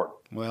pretty important.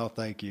 Well,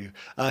 thank you.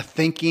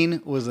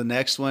 Thinking was the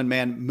next one,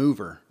 man,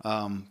 mover,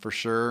 for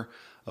sure.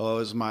 Oh, it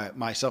was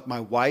my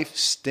wife,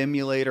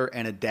 stimulator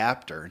and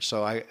adapter.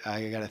 So I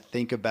got to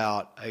think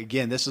about,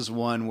 again, this is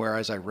one where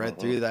as I read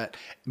through that,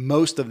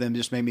 most of them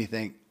just made me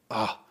think,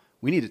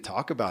 we need to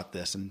talk about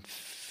this and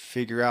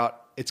figure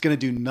out it's going to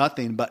do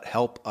nothing but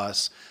help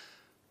us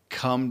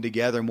come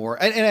together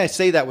more. And I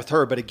say that with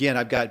her, but again,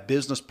 I've got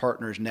business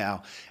partners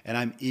now and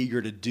I'm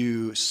eager to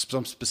do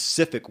some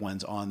specific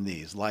ones on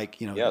these, like,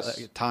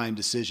 time,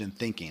 decision,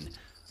 thinking.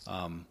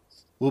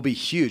 Will be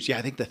huge. Yeah,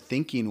 I think the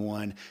thinking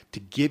one,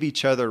 to give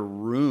each other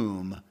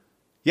room.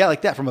 Yeah,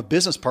 like that from a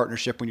business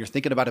partnership when you're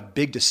thinking about a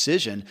big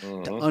decision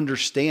to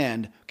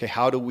understand, okay,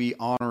 how do we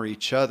honor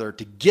each other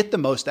to get the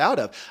most out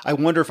of? I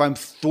wonder if I'm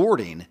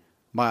thwarting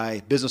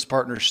my business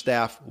partner,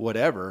 staff,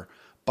 whatever,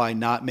 by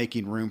not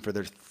making room for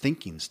their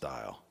thinking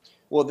style.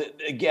 Well,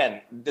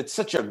 again, it's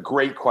such a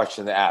great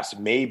question to ask.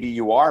 Maybe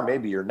you are,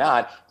 maybe you're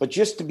not, but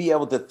just to be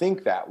able to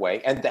think that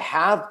way and to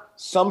have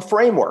some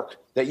framework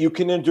that you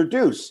can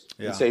introduce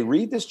and say,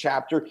 read this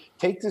chapter,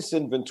 take this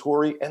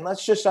inventory, and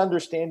let's just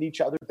understand each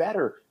other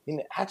better.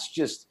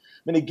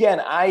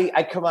 Again,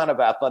 I come out of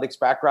athletics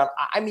background.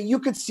 You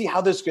could see how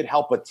this could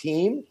help a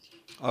team.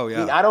 Oh,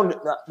 yeah.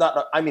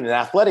 An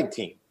athletic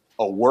team,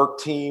 a work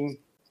team,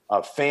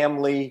 a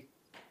family.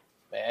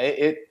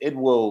 It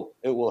will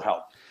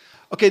help.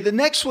 Okay, the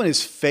next one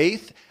is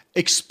faith.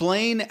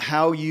 Explain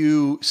how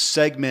you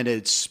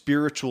segmented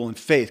spiritual and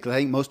faith, because I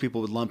think most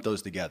people would lump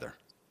those together.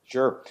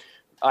 Sure.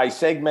 I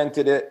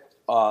segmented it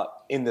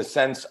in the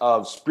sense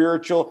of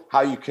spiritual,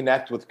 how you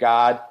connect with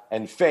God,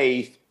 and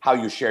faith, how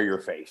you share your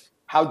faith.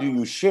 How do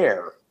you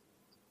share?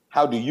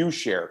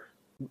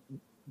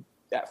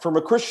 From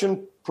a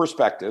Christian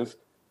perspective,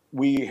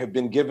 we have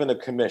been given a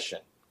commission,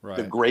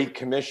 the Great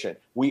Commission.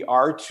 We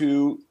are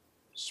to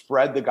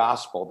spread the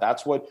gospel.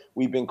 That's what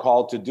we've been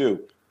called to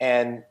do.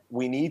 And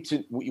we need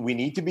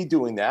to be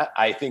doing that.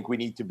 I think we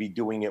need to be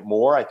doing it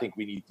more. I think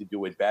we need to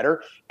do it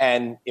better.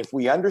 And if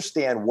we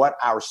understand what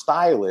our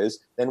style is,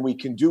 then we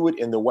can do it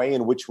in the way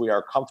in which we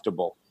are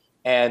comfortable.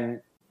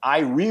 And I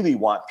really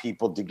want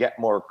people to get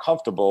more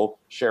comfortable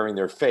sharing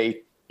their faith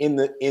in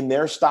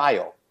their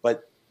style,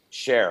 but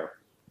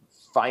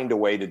find a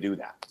way to do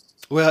that.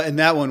 Well, and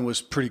that one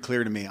was pretty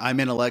clear to me. I'm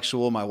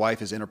intellectual. My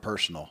wife is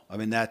interpersonal.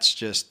 That's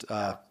just,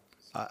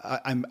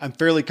 I'm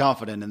fairly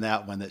confident in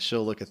that one that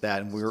she'll look at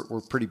that, and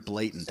we're pretty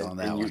blatant on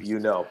that one. You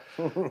know,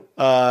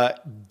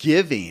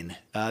 giving.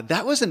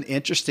 That was an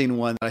interesting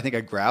one that I think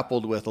I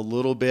grappled with a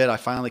little bit. I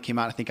finally came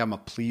out. I think I'm a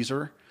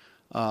pleaser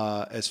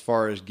as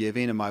far as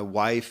giving, and my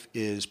wife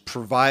is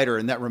provider,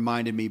 and that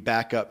reminded me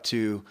back up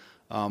to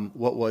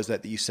what was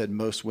that you said?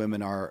 Most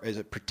women are. Is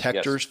it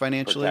protectors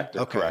financially? Protector,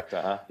 okay, correct.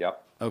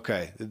 Yep.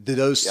 Okay. Do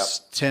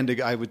those tend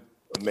to? I would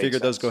figure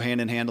those go hand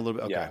in hand a little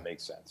bit. Okay. Yeah, it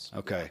makes sense.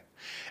 Okay.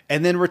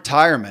 And then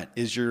retirement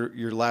is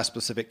your last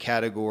specific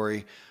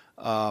category.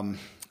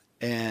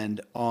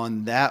 And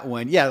on that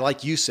one, yeah,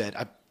 like you said,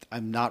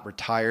 I'm not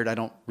retired. I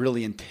don't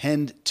really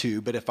intend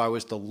to, but if I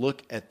was to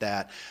look at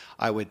that,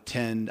 I would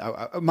tend,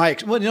 my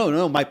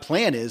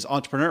plan is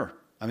entrepreneur.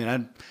 I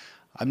mean,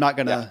 I'm not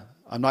going to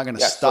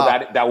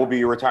stop. So that will be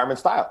your retirement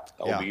style.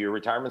 That will be your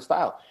retirement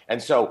style.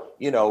 And so,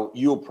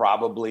 you'll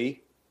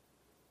probably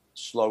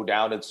slow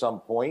down at some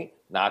point,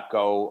 not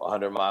go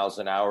 100 miles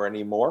an hour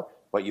anymore,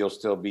 but you'll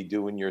still be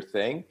doing your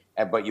thing,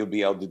 but you'll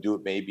be able to do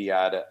it maybe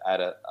at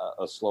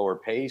a slower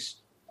pace,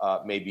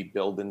 maybe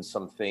build in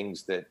some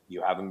things that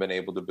you haven't been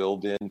able to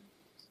build in,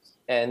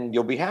 and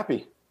you'll be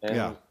happy.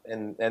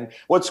 And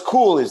what's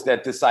cool is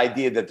that this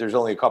idea that there's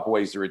only a couple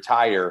ways to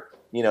retire,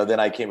 then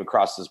I came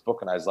across this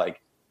book and I was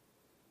like,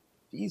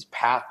 these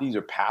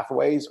are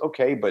pathways,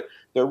 okay, but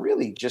they're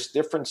really just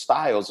different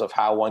styles of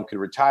how one could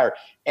retire.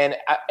 And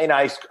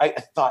I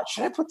thought,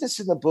 should I put this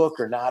in the book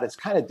or not? It's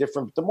kind of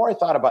different. But the more I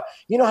thought about,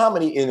 how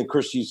many, and of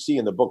course you see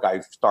in the book, I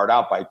start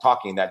out by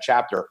talking in that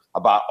chapter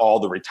about all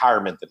the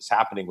retirement that's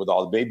happening with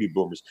all the baby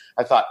boomers.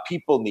 I thought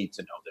people need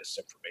to know this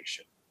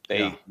information.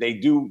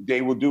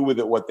 They will do with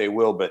it what they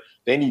will, but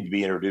they need to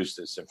be introduced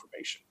to this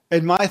information.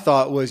 And my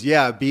thought was,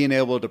 being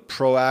able to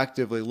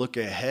proactively look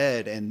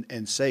ahead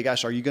and say,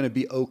 gosh, are you going to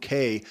be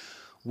okay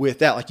with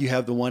that? Like you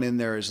have the one in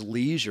there as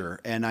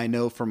leisure. And I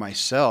know for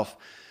myself,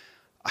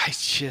 I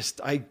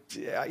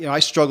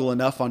struggle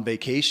enough on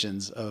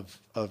vacations of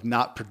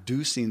not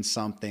producing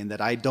something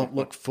that I don't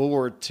look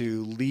forward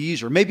to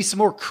leisure, maybe some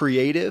more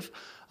creative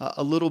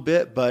a little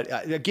bit, but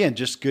again,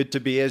 just good to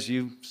be, as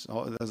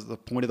the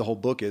point of the whole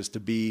book is,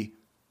 to be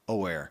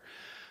aware.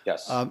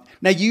 Yes.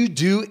 Now you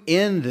do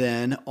end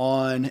then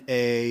on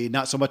a,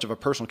 not so much of a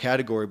personal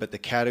category, but the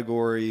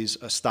categories,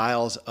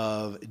 styles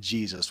of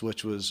Jesus,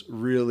 which was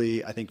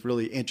really, I think,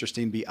 really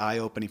interesting, be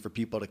eye-opening for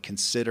people to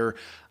consider.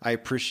 I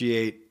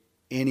appreciate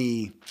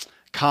any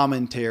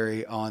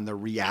commentary on the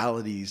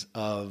realities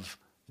of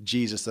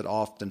Jesus that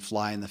often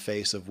fly in the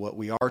face of what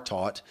we are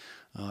taught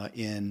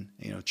in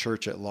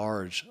church at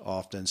large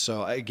often.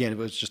 So again, it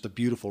was just a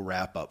beautiful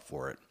wrap up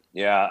for it.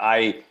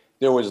 Yeah,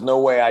 there was no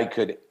way I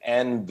could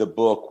end the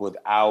book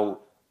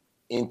without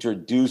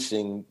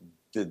introducing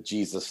the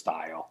Jesus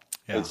style.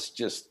 Yeah. It's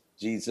just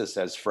Jesus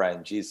as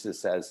friend,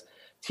 Jesus as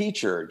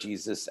teacher,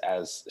 Jesus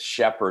as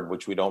shepherd,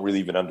 which we don't really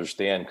even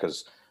understand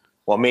because,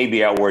 well,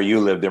 maybe out where you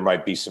live, there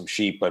might be some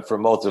sheep, but for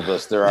most of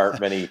us, there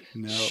aren't many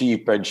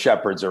sheep and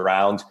shepherds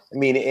around. I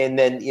mean, and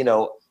then,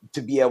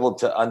 to be able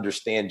to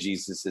understand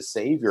Jesus as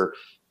Savior.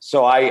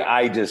 So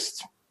I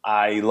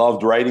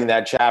loved writing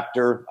that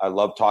chapter. I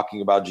love talking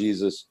about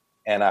Jesus.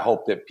 And I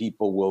hope that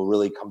people will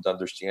really come to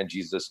understand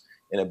Jesus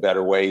in a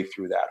better way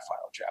through that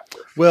final chapter.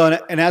 Well,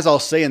 and as I'll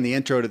say in the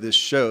intro to this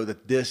show,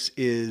 that this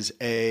is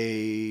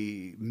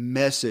a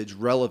message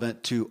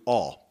relevant to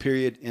all,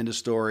 period, end of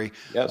story.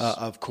 Yes.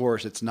 Of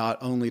course, it's not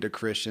only to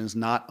Christians,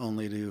 not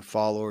only to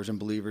followers and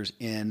believers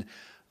in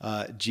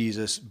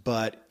Jesus,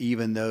 but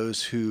even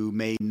those who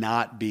may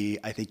not be,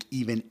 I think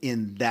even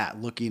in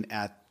that, looking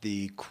at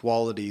the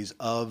qualities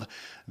of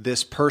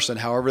this person,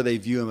 however they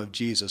view him of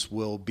Jesus,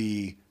 will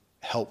be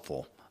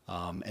helpful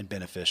and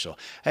beneficial.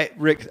 Hey,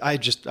 Rick, I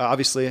just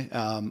obviously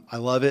I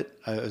love it.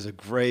 It was a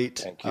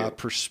great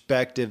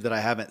perspective that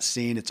I haven't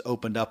seen. It's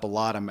opened up a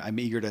lot. I'm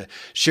eager to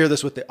share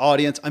this with the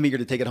audience. I'm eager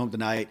to take it home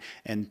tonight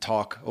and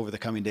talk over the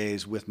coming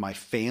days with my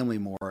family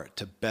more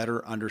to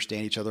better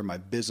understand each other, my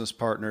business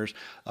partners.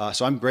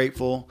 So I'm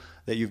grateful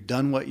that you've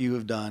done what you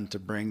have done to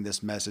bring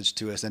this message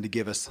to us and to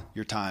give us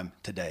your time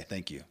today.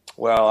 Thank you.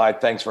 Well,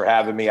 thanks for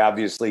having me.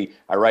 Obviously,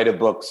 I write a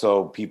book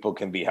so people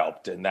can be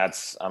helped, and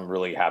I'm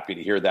really happy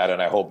to hear that.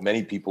 And I hope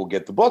many people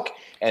get the book,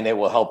 and it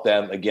will help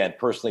them again,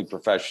 personally,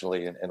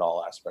 professionally, in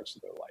all aspects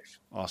of their life.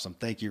 Awesome.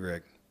 Thank you,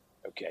 Rick.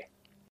 Okay.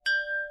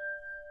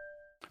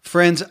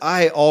 Friends,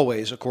 I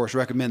always, of course,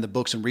 recommend the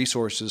books and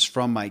resources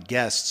from my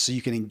guests so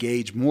you can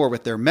engage more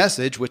with their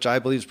message, which I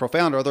believe is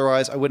profound.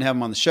 Otherwise, I wouldn't have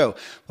them on the show.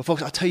 But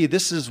folks, I'll tell you,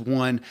 this is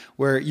one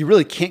where you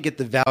really can't get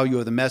the value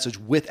of the message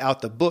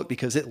without the book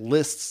because it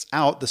lists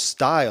out the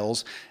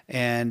styles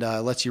and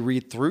lets you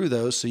read through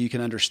those so you can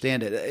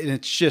understand it. And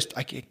it's just,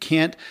 I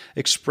can't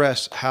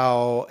express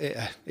how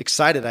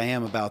excited I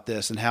am about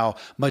this and how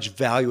much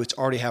value it's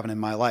already having in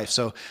my life.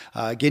 So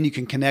again, you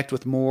can connect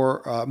with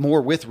more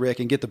with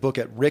Rick and get the book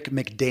at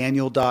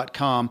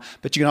rickmcdaniel.com,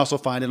 but you can also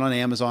find it on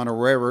Amazon or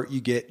wherever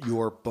you get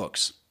your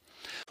books.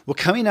 Well,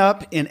 coming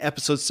up in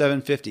episode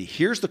 750,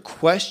 here's the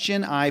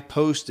question I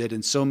posted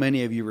and so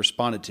many of you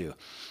responded to.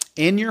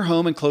 In your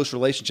home and close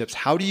relationships,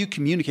 how do you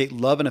communicate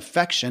love and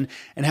affection,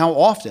 and how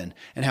often,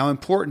 and how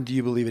important do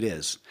you believe it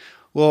is?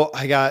 Well,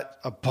 I got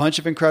a bunch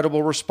of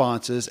incredible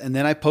responses, and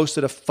then I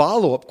posted a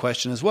follow-up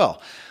question as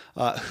well.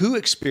 Who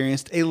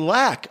experienced a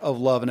lack of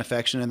love and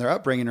affection in their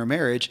upbringing or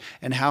marriage,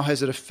 and how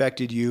has it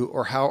affected you,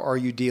 or how are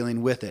you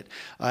dealing with it?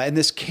 And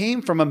this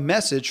came from a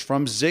message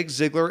from Zig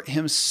Ziglar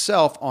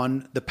himself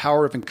on the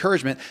power of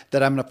encouragement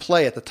that I'm going to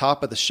play at the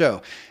top of the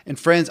show. And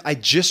friends, I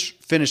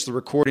just finished the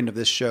recording of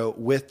this show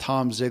with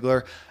Tom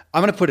Ziglar.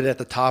 I'm going to put it at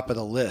the top of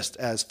the list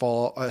as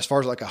far as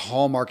like a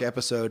hallmark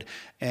episode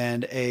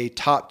and a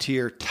top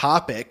tier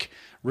topic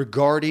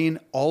regarding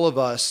all of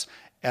us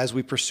as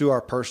we pursue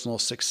our personal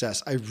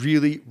success. I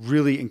really,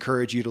 really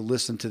encourage you to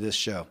listen to this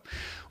show.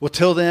 Well,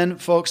 till then,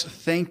 folks,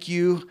 thank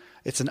you.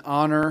 It's an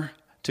honor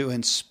to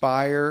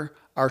inspire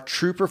our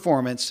true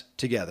performance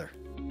together.